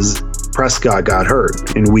was Prescott got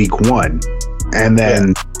hurt in week 1. And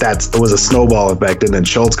then that was a snowball effect, and then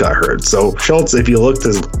Schultz got hurt. So Schultz, if you look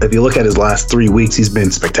at his last 3 weeks, he's been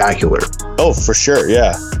spectacular. Oh, for sure,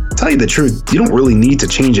 yeah. Tell you the truth, you don't really need to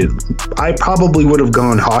change it. I probably would have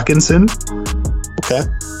gone Hawkinson. Okay.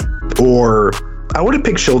 Or I would have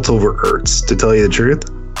picked Schultz over Ertz, to tell you the truth.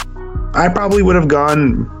 I probably would have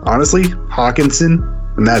gone, honestly, Hawkinson,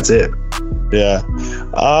 and that's it. Yeah.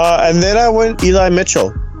 And then I went Eli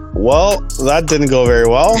Mitchell. Well, that didn't go very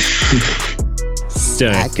well.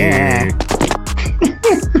 I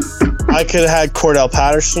could have had Cordell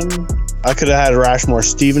Patterson. I could have had Rashmore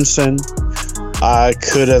Stevenson. I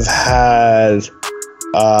could have had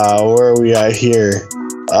where are we at here?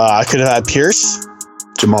 I could have had Pierce.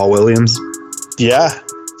 Jamal Williams. Yeah.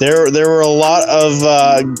 There were a lot of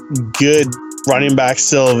good running backs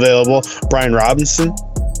still available. Brian Robinson.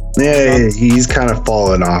 Yeah, he's kind of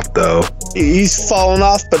fallen off though. He's fallen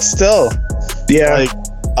off, but still. Yeah. Like,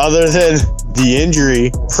 other than the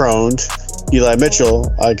injury-prone Eli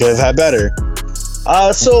Mitchell, I could have had better.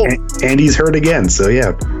 And he's hurt again, so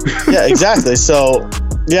yeah. Yeah, exactly. So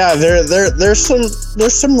yeah, there's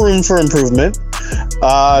some room for improvement.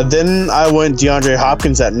 Then I went DeAndre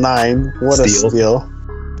Hopkins at 9. What a steal.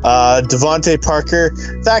 Devontae Parker,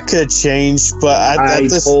 that could change, but I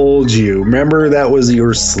told you. Remember that was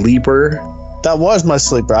your sleeper? That was my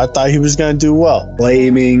sleeper. I thought he was going to do well.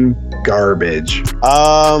 Blaming garbage.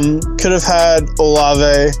 Could have had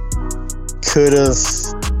Olave. Could have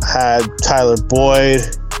had Tyler Boyd.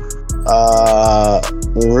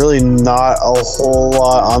 Really not a whole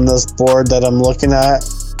lot on this board that I'm looking at.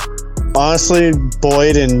 Honestly,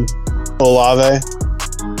 Boyd and Olave.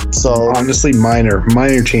 So honestly, minor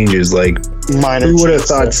changes. Like, who would have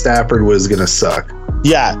thought Stafford was gonna suck?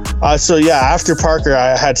 Yeah. So yeah, after Parker,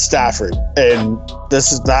 I had Stafford, and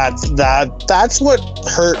that's what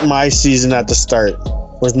hurt my season at the start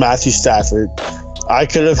was Matthew Stafford. I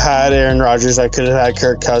could have had Aaron Rodgers. I could have had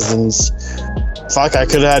Kirk Cousins. Fuck, I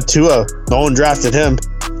could have had Tua. No one drafted him.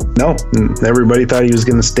 No, everybody thought he was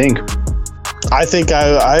gonna stink. I think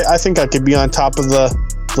I could be on top of the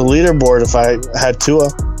leaderboard if I had Tua.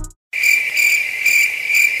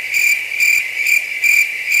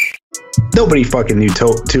 Nobody fucking knew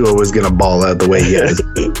Tua was gonna ball out the way he is,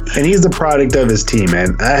 and he's the product of his team,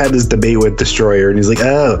 man. I had this debate with Destroyer, and he's like,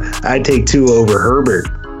 "Oh, I'd take Tua over Herbert."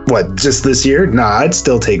 What, just this year? Nah, I'd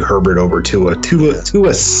still take Herbert over Tua.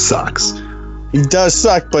 Tua sucks. He does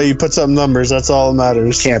suck, but he puts up numbers. That's all that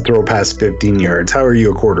matters. Can't throw past 15 yards. How are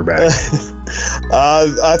you a quarterback?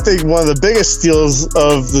 I think one of the biggest steals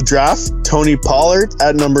of the draft, Tony Pollard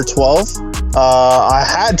at number 12. I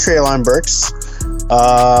had Treylon Burks.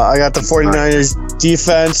 I got the 49ers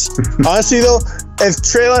defense. Honestly, though, if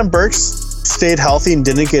Treylon Burks stayed healthy and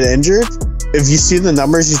didn't get injured, if you see the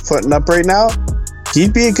numbers he's putting up right now,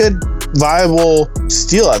 he'd be a good, viable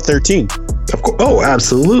steal at 13. Of course. Oh,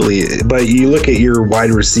 absolutely. But you look at your wide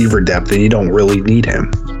receiver depth and you don't really need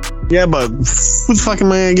him. Yeah, but who the fuck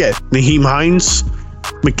am I going to get? Naheem Hines?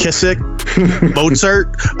 McKissick?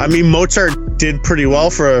 Mozart? I mean, Mozart did pretty well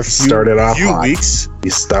for a few weeks. He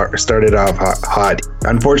started off hot.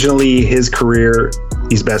 Unfortunately, his career,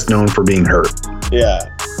 he's best known for being hurt. Yeah.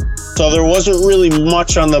 So there wasn't really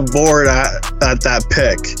much on the board at that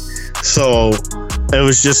pick. So it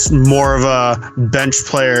was just more of a bench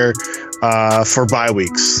player for bye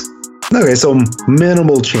weeks. Okay, so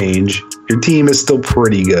minimal change. Your team is still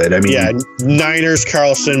pretty good. I mean, yeah, Niners,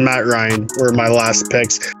 Carlson, Matt Ryan were my last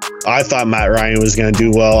picks. I thought Matt Ryan was going to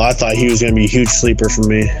do well. I thought he was going to be a huge sleeper for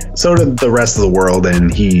me. So did the rest of the world,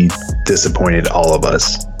 and he disappointed all of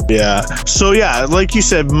us. Yeah. So yeah, like you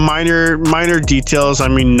said, minor details. I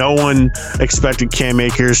mean, no one expected Cam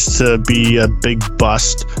Akers to be a big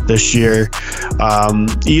bust this year.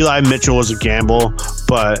 Eli Mitchell was a gamble,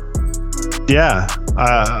 but yeah,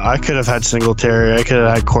 I could have had Singletary. I could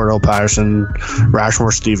have had Cordell Patterson,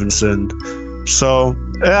 Rashmore Stevenson. So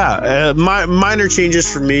yeah, minor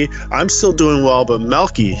changes for me. I'm still doing well, but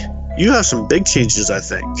Melky, you have some big changes, I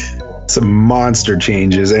think. Some monster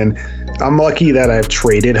changes, and I'm lucky that I've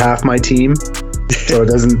traded half my team, so it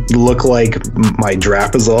doesn't look like my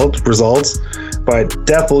draft results. But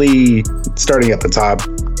definitely starting at the top,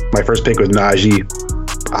 my first pick was Najee.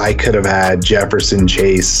 I could have had Jefferson,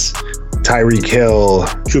 Chase, Tyreek Hill,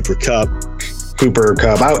 Cooper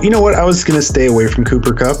Kupp. You know what? I was going to stay away from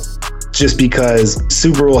Cooper Kupp just because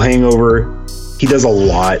Super Bowl hangover, he does a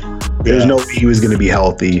lot. There's no way he was going to be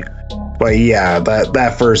healthy. But yeah,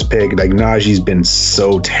 that first pick, like Najee's been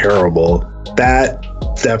so terrible. That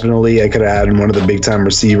definitely I could have had in one of the big time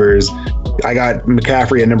receivers. I got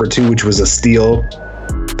McCaffrey at number 2, which was a steal.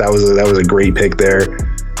 That was a great pick there.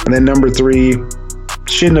 And then number 3,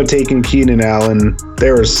 shouldn't have taken Keenan Allen.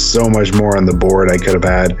 There was so much more on the board I could have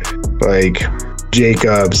had, like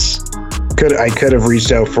Jacobs. I could have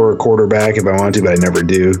reached out for a quarterback if I wanted to, but I never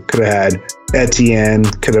do. Could have had Etienne.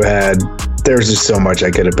 Could have had. There's just so much I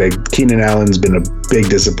could have picked. Keenan Allen's been a big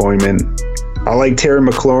disappointment. I like Terry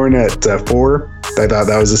McLaurin at 4. I thought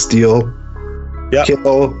that was a steal. Yeah.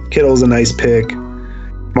 Kittle's a nice pick.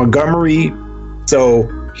 Montgomery, so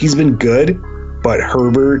he's been good, but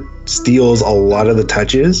Herbert steals a lot of the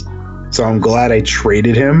touches. So I'm glad I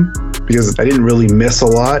traded him because I didn't really miss a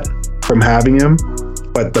lot from having him.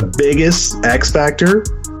 But the biggest X factor,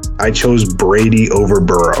 I chose Brady over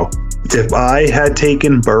Burrow. If I had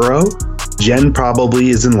taken Burrow, Jen probably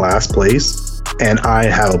is in last place, and I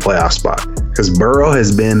have a playoff spot because Burrow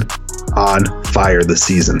has been on fire this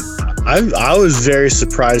season. I was very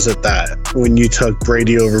surprised at that when you took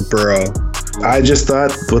Brady over Burrow. I just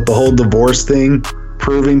thought with the whole divorce thing,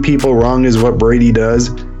 proving people wrong is what Brady does.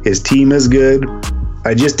 His team is good.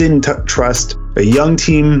 I just didn't trust a young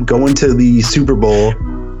team going to the Super Bowl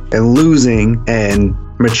and losing and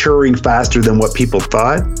maturing faster than what people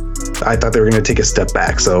thought. I thought they were going to take a step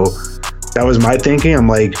back. So that was my thinking. I'm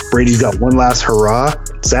like, Brady's got one last hurrah.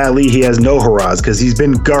 Sadly, he has no hurrahs because he's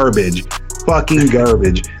been garbage. Fucking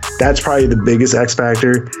garbage. That's probably the biggest X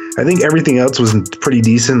factor. I think everything else was pretty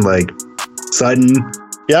decent. Like Sutton.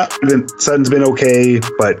 Yeah. Sutton's been okay,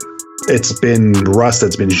 but it's been Russ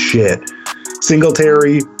that's been shit.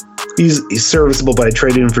 Singletary, he's serviceable, but I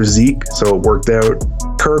traded him for Zeke, so it worked out.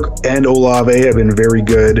 Kirk and Olave have been very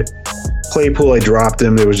good. Claypool, I dropped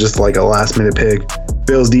him. It was just like a last-minute pick.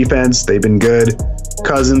 Bills defense, they've been good.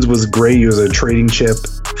 Cousins was great. He was a trading chip.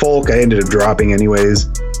 Folk, I ended up dropping anyways.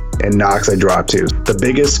 And Knox, I dropped too. The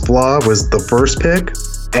biggest flaw was the first pick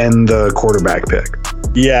and the quarterback pick.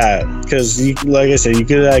 Yeah, because like I said, you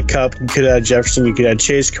could have had Kupp, you could have had Jefferson, you could have had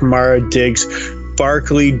Chase, Kamara, Diggs,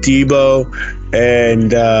 Barkley, Debo,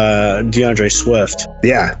 and DeAndre Swift.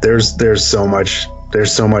 Yeah, there's so much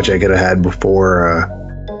I could have had before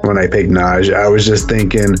when I picked Najee. I was just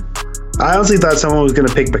thinking, I honestly thought someone was going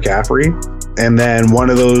to pick McCaffrey, and then one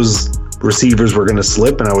of those receivers were going to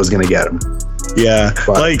slip, and I was going to get him. Yeah,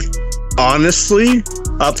 but, like honestly,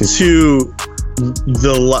 up to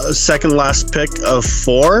the second last pick of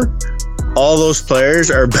 4, all those players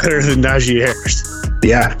are better than Najee Harris.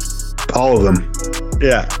 Yeah, all of them.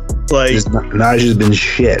 Yeah, like Najee's been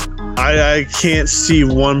shit. I can't see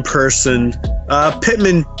one person.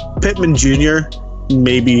 Pittman Jr.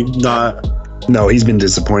 maybe not. No, he's been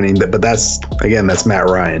disappointing, but that's Matt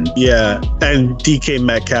Ryan. Yeah, and DK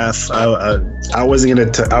Metcalf. I wasn't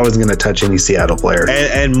gonna touch any Seattle player.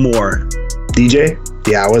 And more. DJ?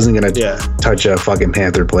 Yeah, I wasn't gonna touch a fucking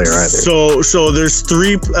Panther player either. So there's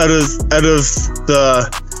 3 out of the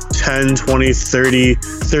 10, 20, 30,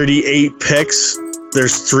 38 picks.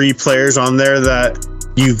 There's 3 players on there that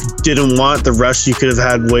you didn't want. The rest you could have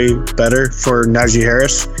had way better for Najee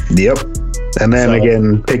Harris. Yep. And then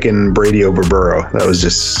again, picking Brady over Burrow. That was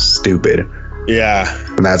just stupid. Yeah.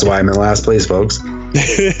 And that's why I'm in last place, folks.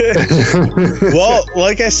 Well,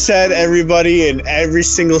 like I said, everybody, in every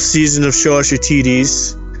single season of Show Us Your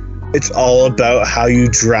TDs, it's all about how you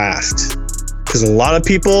draft. Because a lot of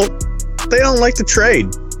people, they don't like to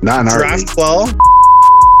trade. Not in our draft league. Well.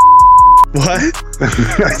 What?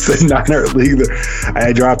 I said not in our league.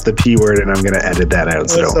 I dropped the P word, and I'm going to edit that out.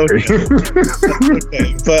 So don't worry.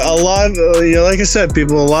 Okay. But a lot of, like I said, a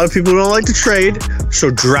lot of people don't like to trade.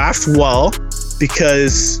 So draft well,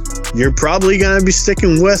 because you're probably going to be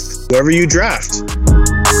sticking with whoever you draft.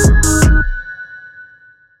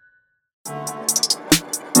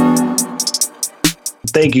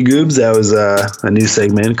 Thank you, Goobs. That was a new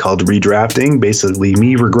segment called Redrafting. Basically,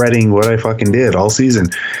 me regretting what I fucking did all season.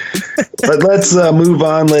 But let's move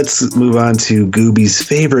on. Let's move on to Gooby's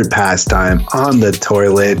favorite pastime on the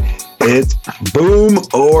toilet. It's boom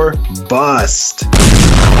or bust.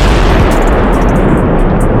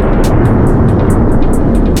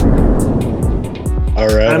 All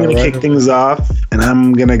right. I'm going to kick things off, and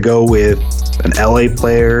I'm going to go with an LA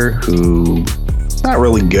player who's not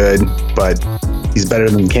really good, but he's better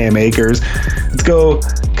than Cam Akers. Let's go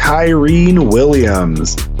Kyren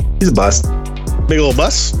Williams. He's a bust. Big old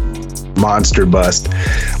bust. Monster bust.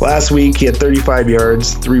 Last week, he had 35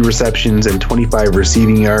 yards, 3 receptions, and 25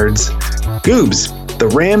 receiving yards. Goobs, the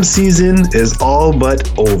Rams season is all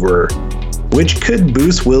but over, which could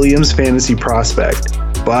boost Williams' fantasy prospect.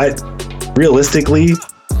 But realistically,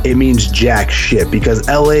 it means jack shit because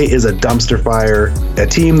LA is a dumpster fire, a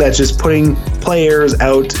team that's just putting players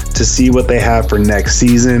out to see what they have for next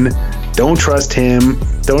season. Don't trust him.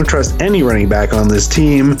 Don't trust any running back on this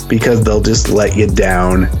team because they'll just let you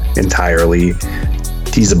down entirely.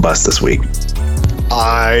 He's a bust this week.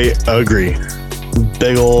 I agree.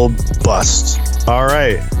 Big old bust. All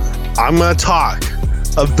right. I'm going to talk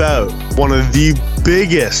about one of the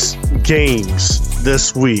biggest games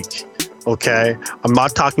this week. Okay? I'm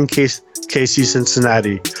not talking KC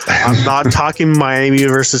Cincinnati. I'm not talking Miami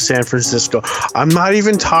versus San Francisco. I'm not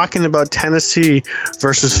even talking about Tennessee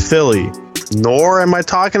versus Philly. Nor am I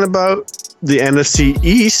talking about the NFC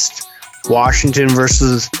East, Washington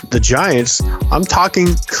versus the Giants. I'm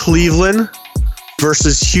talking Cleveland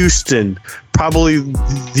versus Houston. Probably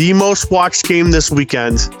the most watched game this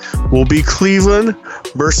weekend will be Cleveland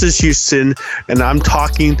versus Houston, and I'm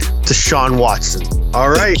talking Deshaun Watson. All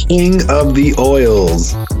right. The king of the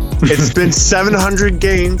oils. It's been 700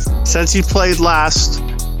 games since he played last.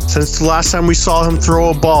 Since the last time we saw him throw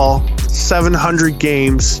a ball, 700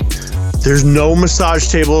 games. There's no massage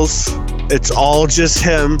tables. It's all just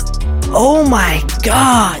him. Oh my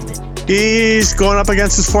God. He's going up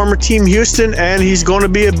against his former team, Houston, and he's going to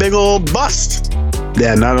be a big old bust.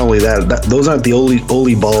 Yeah, not only that, those aren't the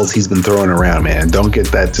only balls he's been throwing around, man. Don't get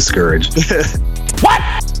that discouraged. What?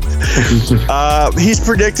 He's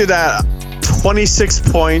predicted at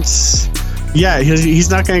 26 points. Yeah, he's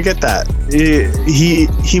not going to get that.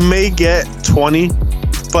 He may get 20,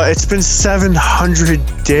 but it's been 700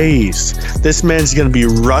 days. This man's going to be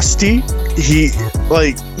rusty.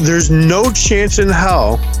 There's no chance in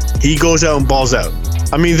hell he goes out and balls out.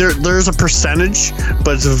 I mean, there's a percentage,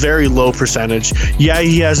 but it's a very low percentage. Yeah,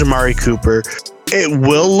 he has Amari Cooper. It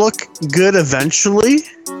will look good eventually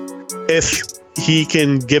if he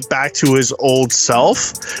can get back to his old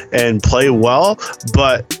self and play well.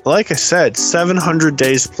 But like I said, 700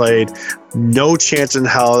 days played. No chance in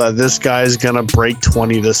hell that this guy's going to break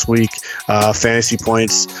 20 this week. Fantasy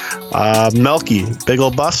points. Melky, big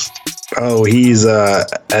old bust. Oh, he's,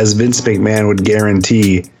 as Vince McMahon would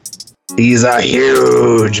guarantee, he's a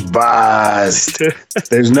huge bust.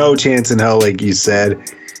 There's no chance in hell, like you said.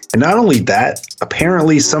 And not only that,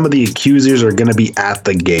 apparently some of the accusers are going to be at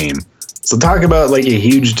the game. So talk about like a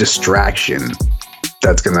huge distraction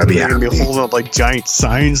that's going to be happening. They're going to be holding up like giant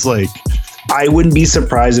signs. Like, I wouldn't be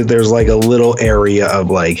surprised if there's like a little area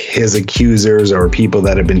of like his accusers or people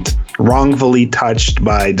that have been wrongfully touched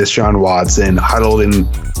by Deshaun Watson huddled in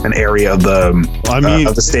an area of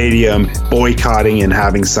the stadium, boycotting and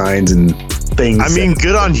having signs and things. I mean,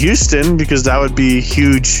 good on Houston, because that would be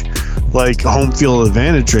huge, like home field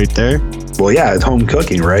advantage right there. Well, yeah, it's home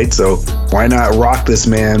cooking, right? So why not rock this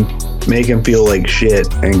man, make him feel like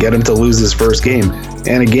shit, and get him to lose his first game?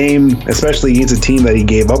 And a game, especially against a team that he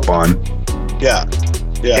gave up on. Yeah.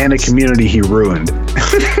 And a community he ruined.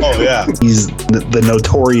 Oh, yeah. He's the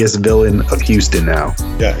notorious villain of Houston now.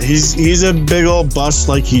 Yeah, he's a big old bust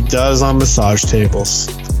like he does on massage tables.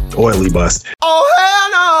 Oily bust. Oh,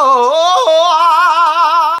 hell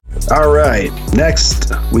no! All right.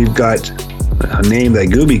 Next, we've got a name that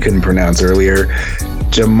Gooby couldn't pronounce earlier.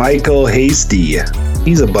 JaMycal Hasty.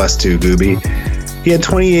 He's a bust too, Gooby. He had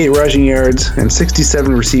 28 rushing yards and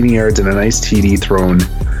 67 receiving yards and a nice TD thrown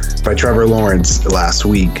by Trevor Lawrence last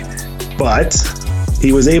week. But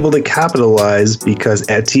he was able to capitalize because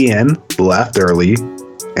Etienne left early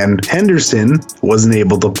and Henderson wasn't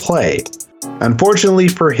able to play. Unfortunately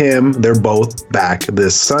for him, they're both back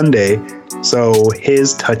this Sunday, so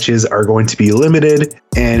his touches are going to be limited,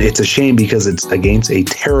 and it's a shame because it's against a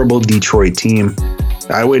terrible Detroit team.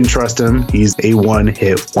 I wouldn't trust him. He's a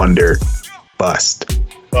one-hit wonder. Bust.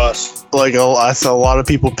 Like, I saw a lot of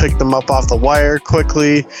people pick them up off the wire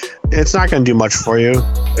quickly. It's not going to do much for you.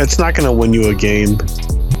 It's not going to win you a game.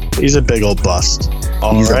 He's a big old bust.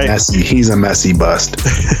 He's a messy bust.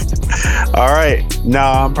 All right.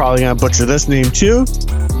 Now I'm probably going to butcher this name too.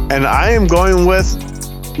 And I am going with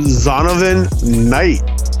Zonovan Knight.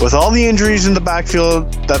 With all the injuries in the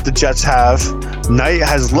backfield that the Jets have, Knight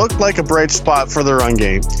has looked like a bright spot for the run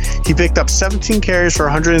game. He picked up 17 carries for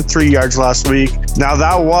 103 yards last week. Now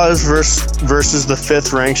that was versus the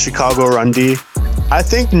 5th-ranked Chicago Run D. I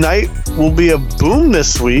think Knight will be a boom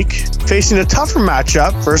this week, facing a tougher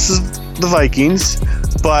matchup versus the Vikings.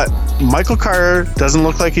 But Michael Carter doesn't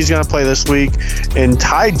look like he's going to play this week. And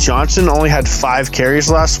Ty Johnson only had 5 carries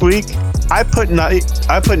last week. I put Knight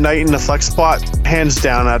in the flex spot, hands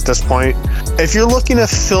down at this point. If you're looking to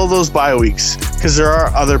fill those bye weeks, because there are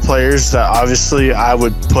other players that obviously I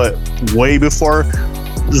would put way before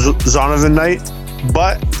Zonovan Knight.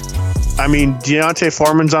 But, I mean, Deontay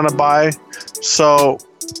Foreman's on a bye, so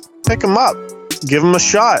pick him up. Give him a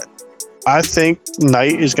shot. I think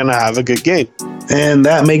Knight is going to have a good game. And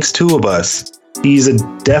that makes 2 of us. He's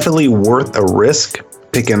definitely worth a risk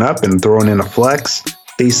picking up and throwing in a flex.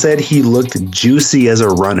 They said he looked juicy as a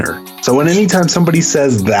runner. So anytime somebody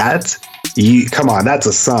says that, come on, that's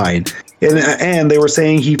a sign. And they were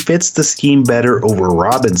saying he fits the scheme better over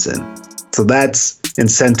Robinson. So that's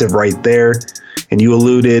incentive right there. And you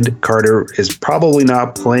alluded, Carter is probably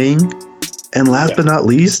not playing. And last but not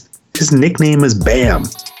least, his nickname is Bam.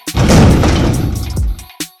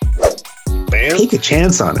 Bam? Take a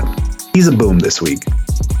chance on him. He's a boom this week.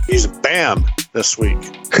 He's a bam this week.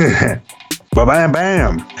 Ba-bam,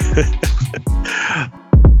 bam.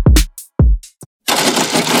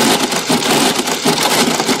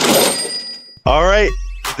 All right.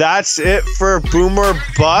 That's it for Boomer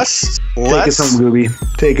Bust. Take us home,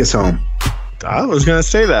 Gooby. Take us home. I was going to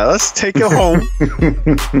say that. Let's take it home.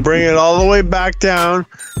 Bring it all the way back down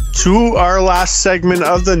to our last segment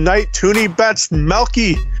of the night. Toonie Bets.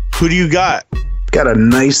 Melky, Who do you got? Got a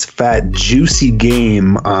nice, fat, juicy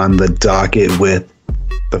game on the docket with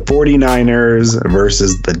the 49ers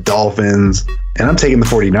versus the Dolphins. And I'm taking the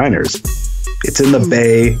 49ers. It's in the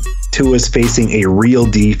Bay. Tua's facing a real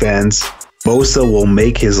defense. Bosa will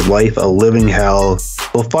make his life a living hell.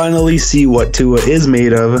 We'll finally see what Tua is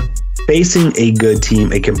made of, facing a good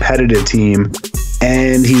team, a competitive team.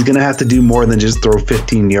 And he's going to have to do more than just throw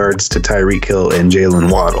 15 yards to Tyreek Hill and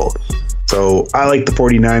Jalen Waddle. So I like the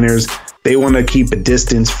 49ers. They want to keep a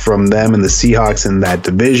distance from them and the Seahawks in that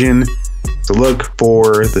division. So look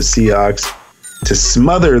for the Seahawks to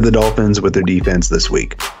smother the Dolphins with their defense this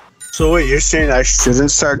week. So wait, you're saying I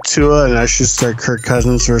shouldn't start Tua and I should start Kirk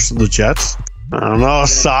Cousins versus the Jets? I don't know.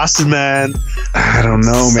 Sauce, man. I don't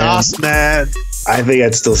know, man. Sauce, man. I think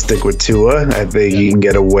I'd still stick with Tua. I think he can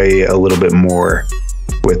get away a little bit more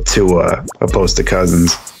with Tua opposed to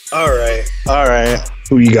Cousins. All right.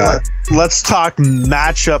 Who you got? Let's talk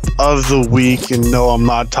matchup of the week. And no, I'm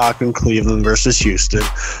not talking Cleveland versus Houston.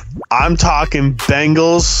 I'm talking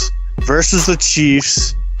Bengals versus the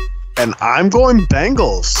Chiefs. And I'm going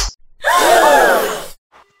Bengals.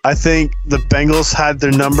 I think the Bengals had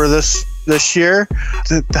their number this year.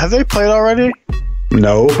 Have they played already?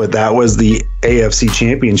 No, but that was the AFC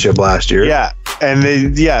Championship last year. Yeah, and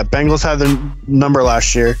Bengals had their number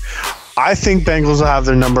last year. I think Bengals will have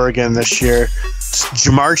their number again this year.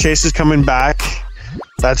 Jamar Chase is coming back.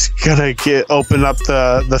 That's gonna open up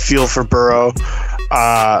the field for Burrow.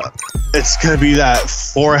 It's gonna be that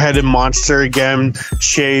four-headed monster again.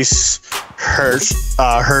 Chase, Hurst,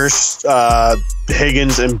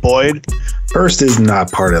 Higgins, and Boyd. Hurst is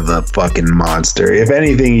not part of the fucking monster. If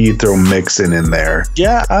anything, you throw Mixon in there.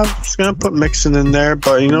 Yeah, I'm just gonna put Mixon in there,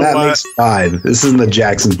 but you know that what? Makes 5. This isn't the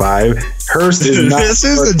Jackson 5. Hurst is not. This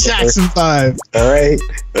is the Jackson 5. All right,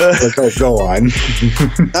 let's go on.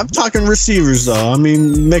 I'm talking receivers though. I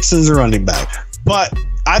mean, Mixon's a running back, but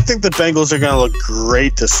I think the Bengals are going to look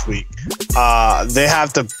great this week. They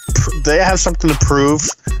have something to prove.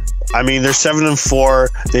 I mean, they're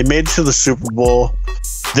 7-4. They made it to the Super Bowl.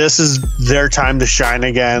 This is their time to shine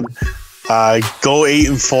again. Go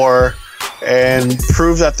 8-4 and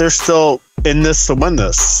prove that they're still in this to win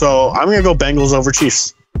this. So I'm going to go Bengals over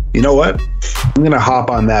Chiefs. You know what? I'm going to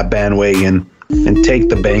hop on that bandwagon and take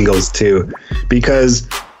the Bengals too, because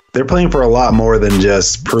they're playing for a lot more than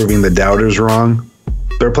just proving the doubters wrong.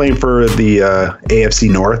 They're playing for the AFC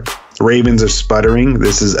North. The Ravens are sputtering.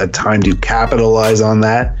 This is a time to capitalize on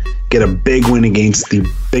that. Get a big win against the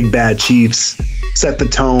big bad Chiefs. Set the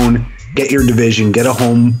tone. Get your division. Get a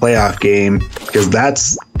home playoff game.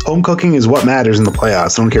 Because home cooking is what matters in the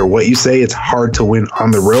playoffs. I don't care what you say. It's hard to win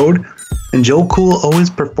on the road. And Joe Cool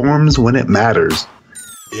always performs when it matters.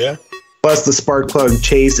 Yeah. Plus, the spark plug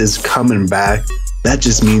Chase is coming back. That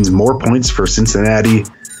just means more points for Cincinnati.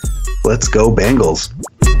 Let's go Bengals.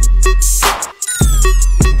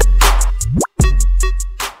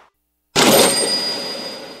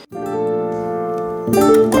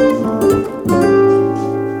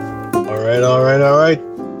 All right.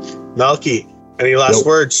 Malky, any last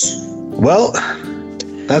words? Well,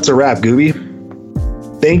 that's a wrap, Gooby.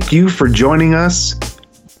 Thank you for joining us.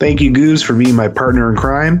 Thank you, Goose, for being my partner in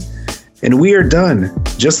crime. And we are done,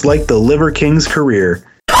 just like the Liver King's career.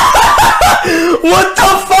 What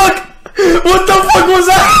the fuck? What the fuck was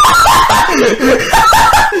that?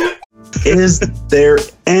 Is there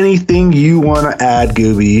anything you want to add,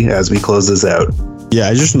 Gooby, as we close this out? Yeah,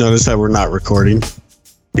 I just noticed that we're not recording.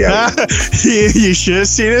 Yeah. You should have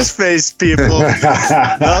seen his face, people.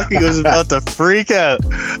 Malky was about to freak out.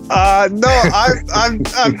 No, I'm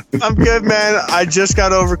good, man. I just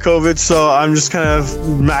got over COVID, so I'm just kind of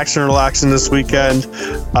maxing and relaxing this weekend.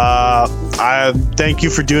 I thank you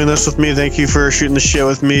for doing this with me. Thank you for shooting the shit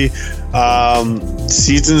with me.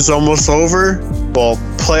 Season's almost over. Well,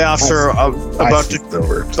 playoffs are about to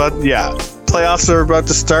over. But yeah. Playoffs are about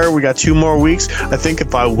to start. We got 2 more weeks. I think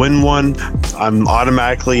if I win one, I'm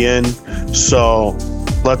automatically in. So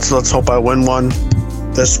let's hope I win one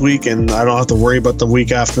this week and I don't have to worry about the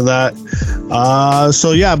week after that.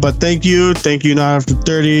 So yeah, but thank you Not After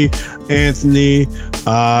 30, Anthony.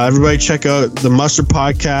 Everybody check out the Mustard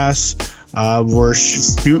Podcast. We're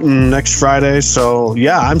shooting next Friday, so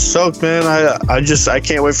yeah, I'm stoked, man. I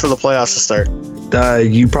can't wait for the playoffs to start.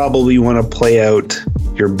 You probably want to play out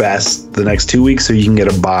your best the next 2 weeks so you can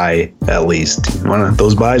get a bye at least.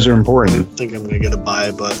 Those buys are important. I think I'm gonna get a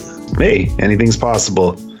bye, but hey, anything's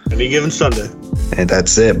possible. Any given Sunday. And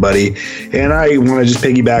that's it, buddy. And I want to just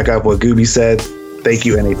piggyback off what Gooby said. Thank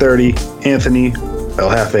you, NA30, Anthony,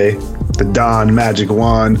 El Jefe, the Don Magic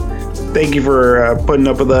Wand. Thank you for putting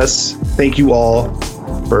up with us. Thank you all.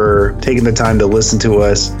 for taking the time to listen to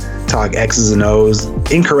us talk X's and O's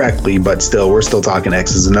incorrectly, but still, we're still talking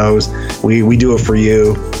X's and O's. We do it for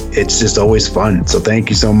you. It's just always fun. So thank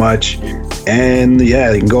you so much. And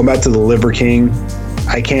yeah, going back to the Liver King,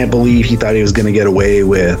 I can't believe he thought he was going to get away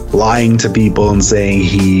with lying to people and saying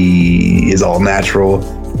he is all natural.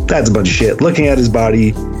 That's a bunch of shit. Looking at his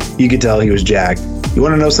body, you could tell he was jacked. You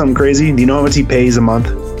want to know something crazy? Do you know how much he pays a month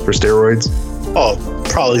for steroids? Oh,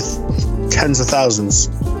 probably tens of thousands.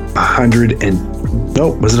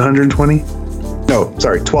 Was it 120? No,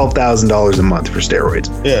 sorry, $12,000 a month for steroids.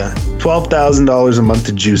 Yeah. $12,000 a month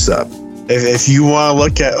to juice up. If you want to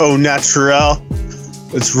look at Au Naturel,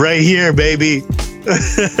 it's right here, baby.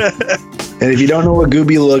 And if you don't know what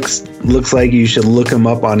Gooby looks like, you should look him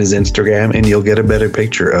up on his Instagram and you'll get a better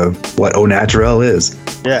picture of what Au Naturel is.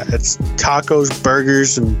 Yeah, it's tacos,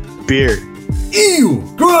 burgers, and beer. Ew,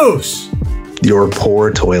 gross. Your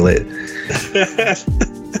poor toilet.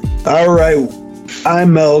 All right,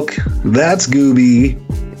 I'm Milk, that's Gooby,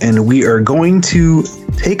 and we are going to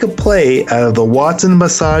take a play out of the Watson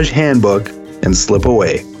Massage Handbook and slip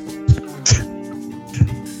away.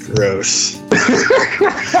 Gross.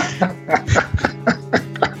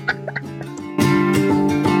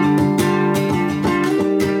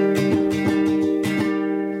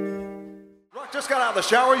 Rock just got out of the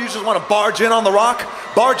shower. You just want to barge in on The Rock?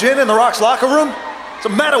 Barge in The Rock's locker room? What's the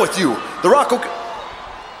matter with you? The Rock will...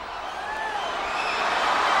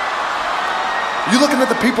 You looking at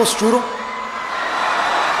the people, Strudel?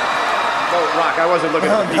 No, Rock, I wasn't looking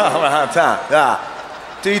at the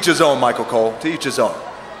people. To each his own, Michael Cole. To each his own.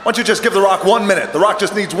 Why don't you just give The Rock 1 minute? The Rock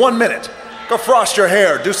just needs 1 minute. Go frost your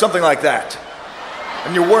hair. Do something like that.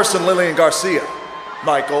 And you're worse than Lillian Garcia,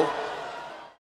 Michael.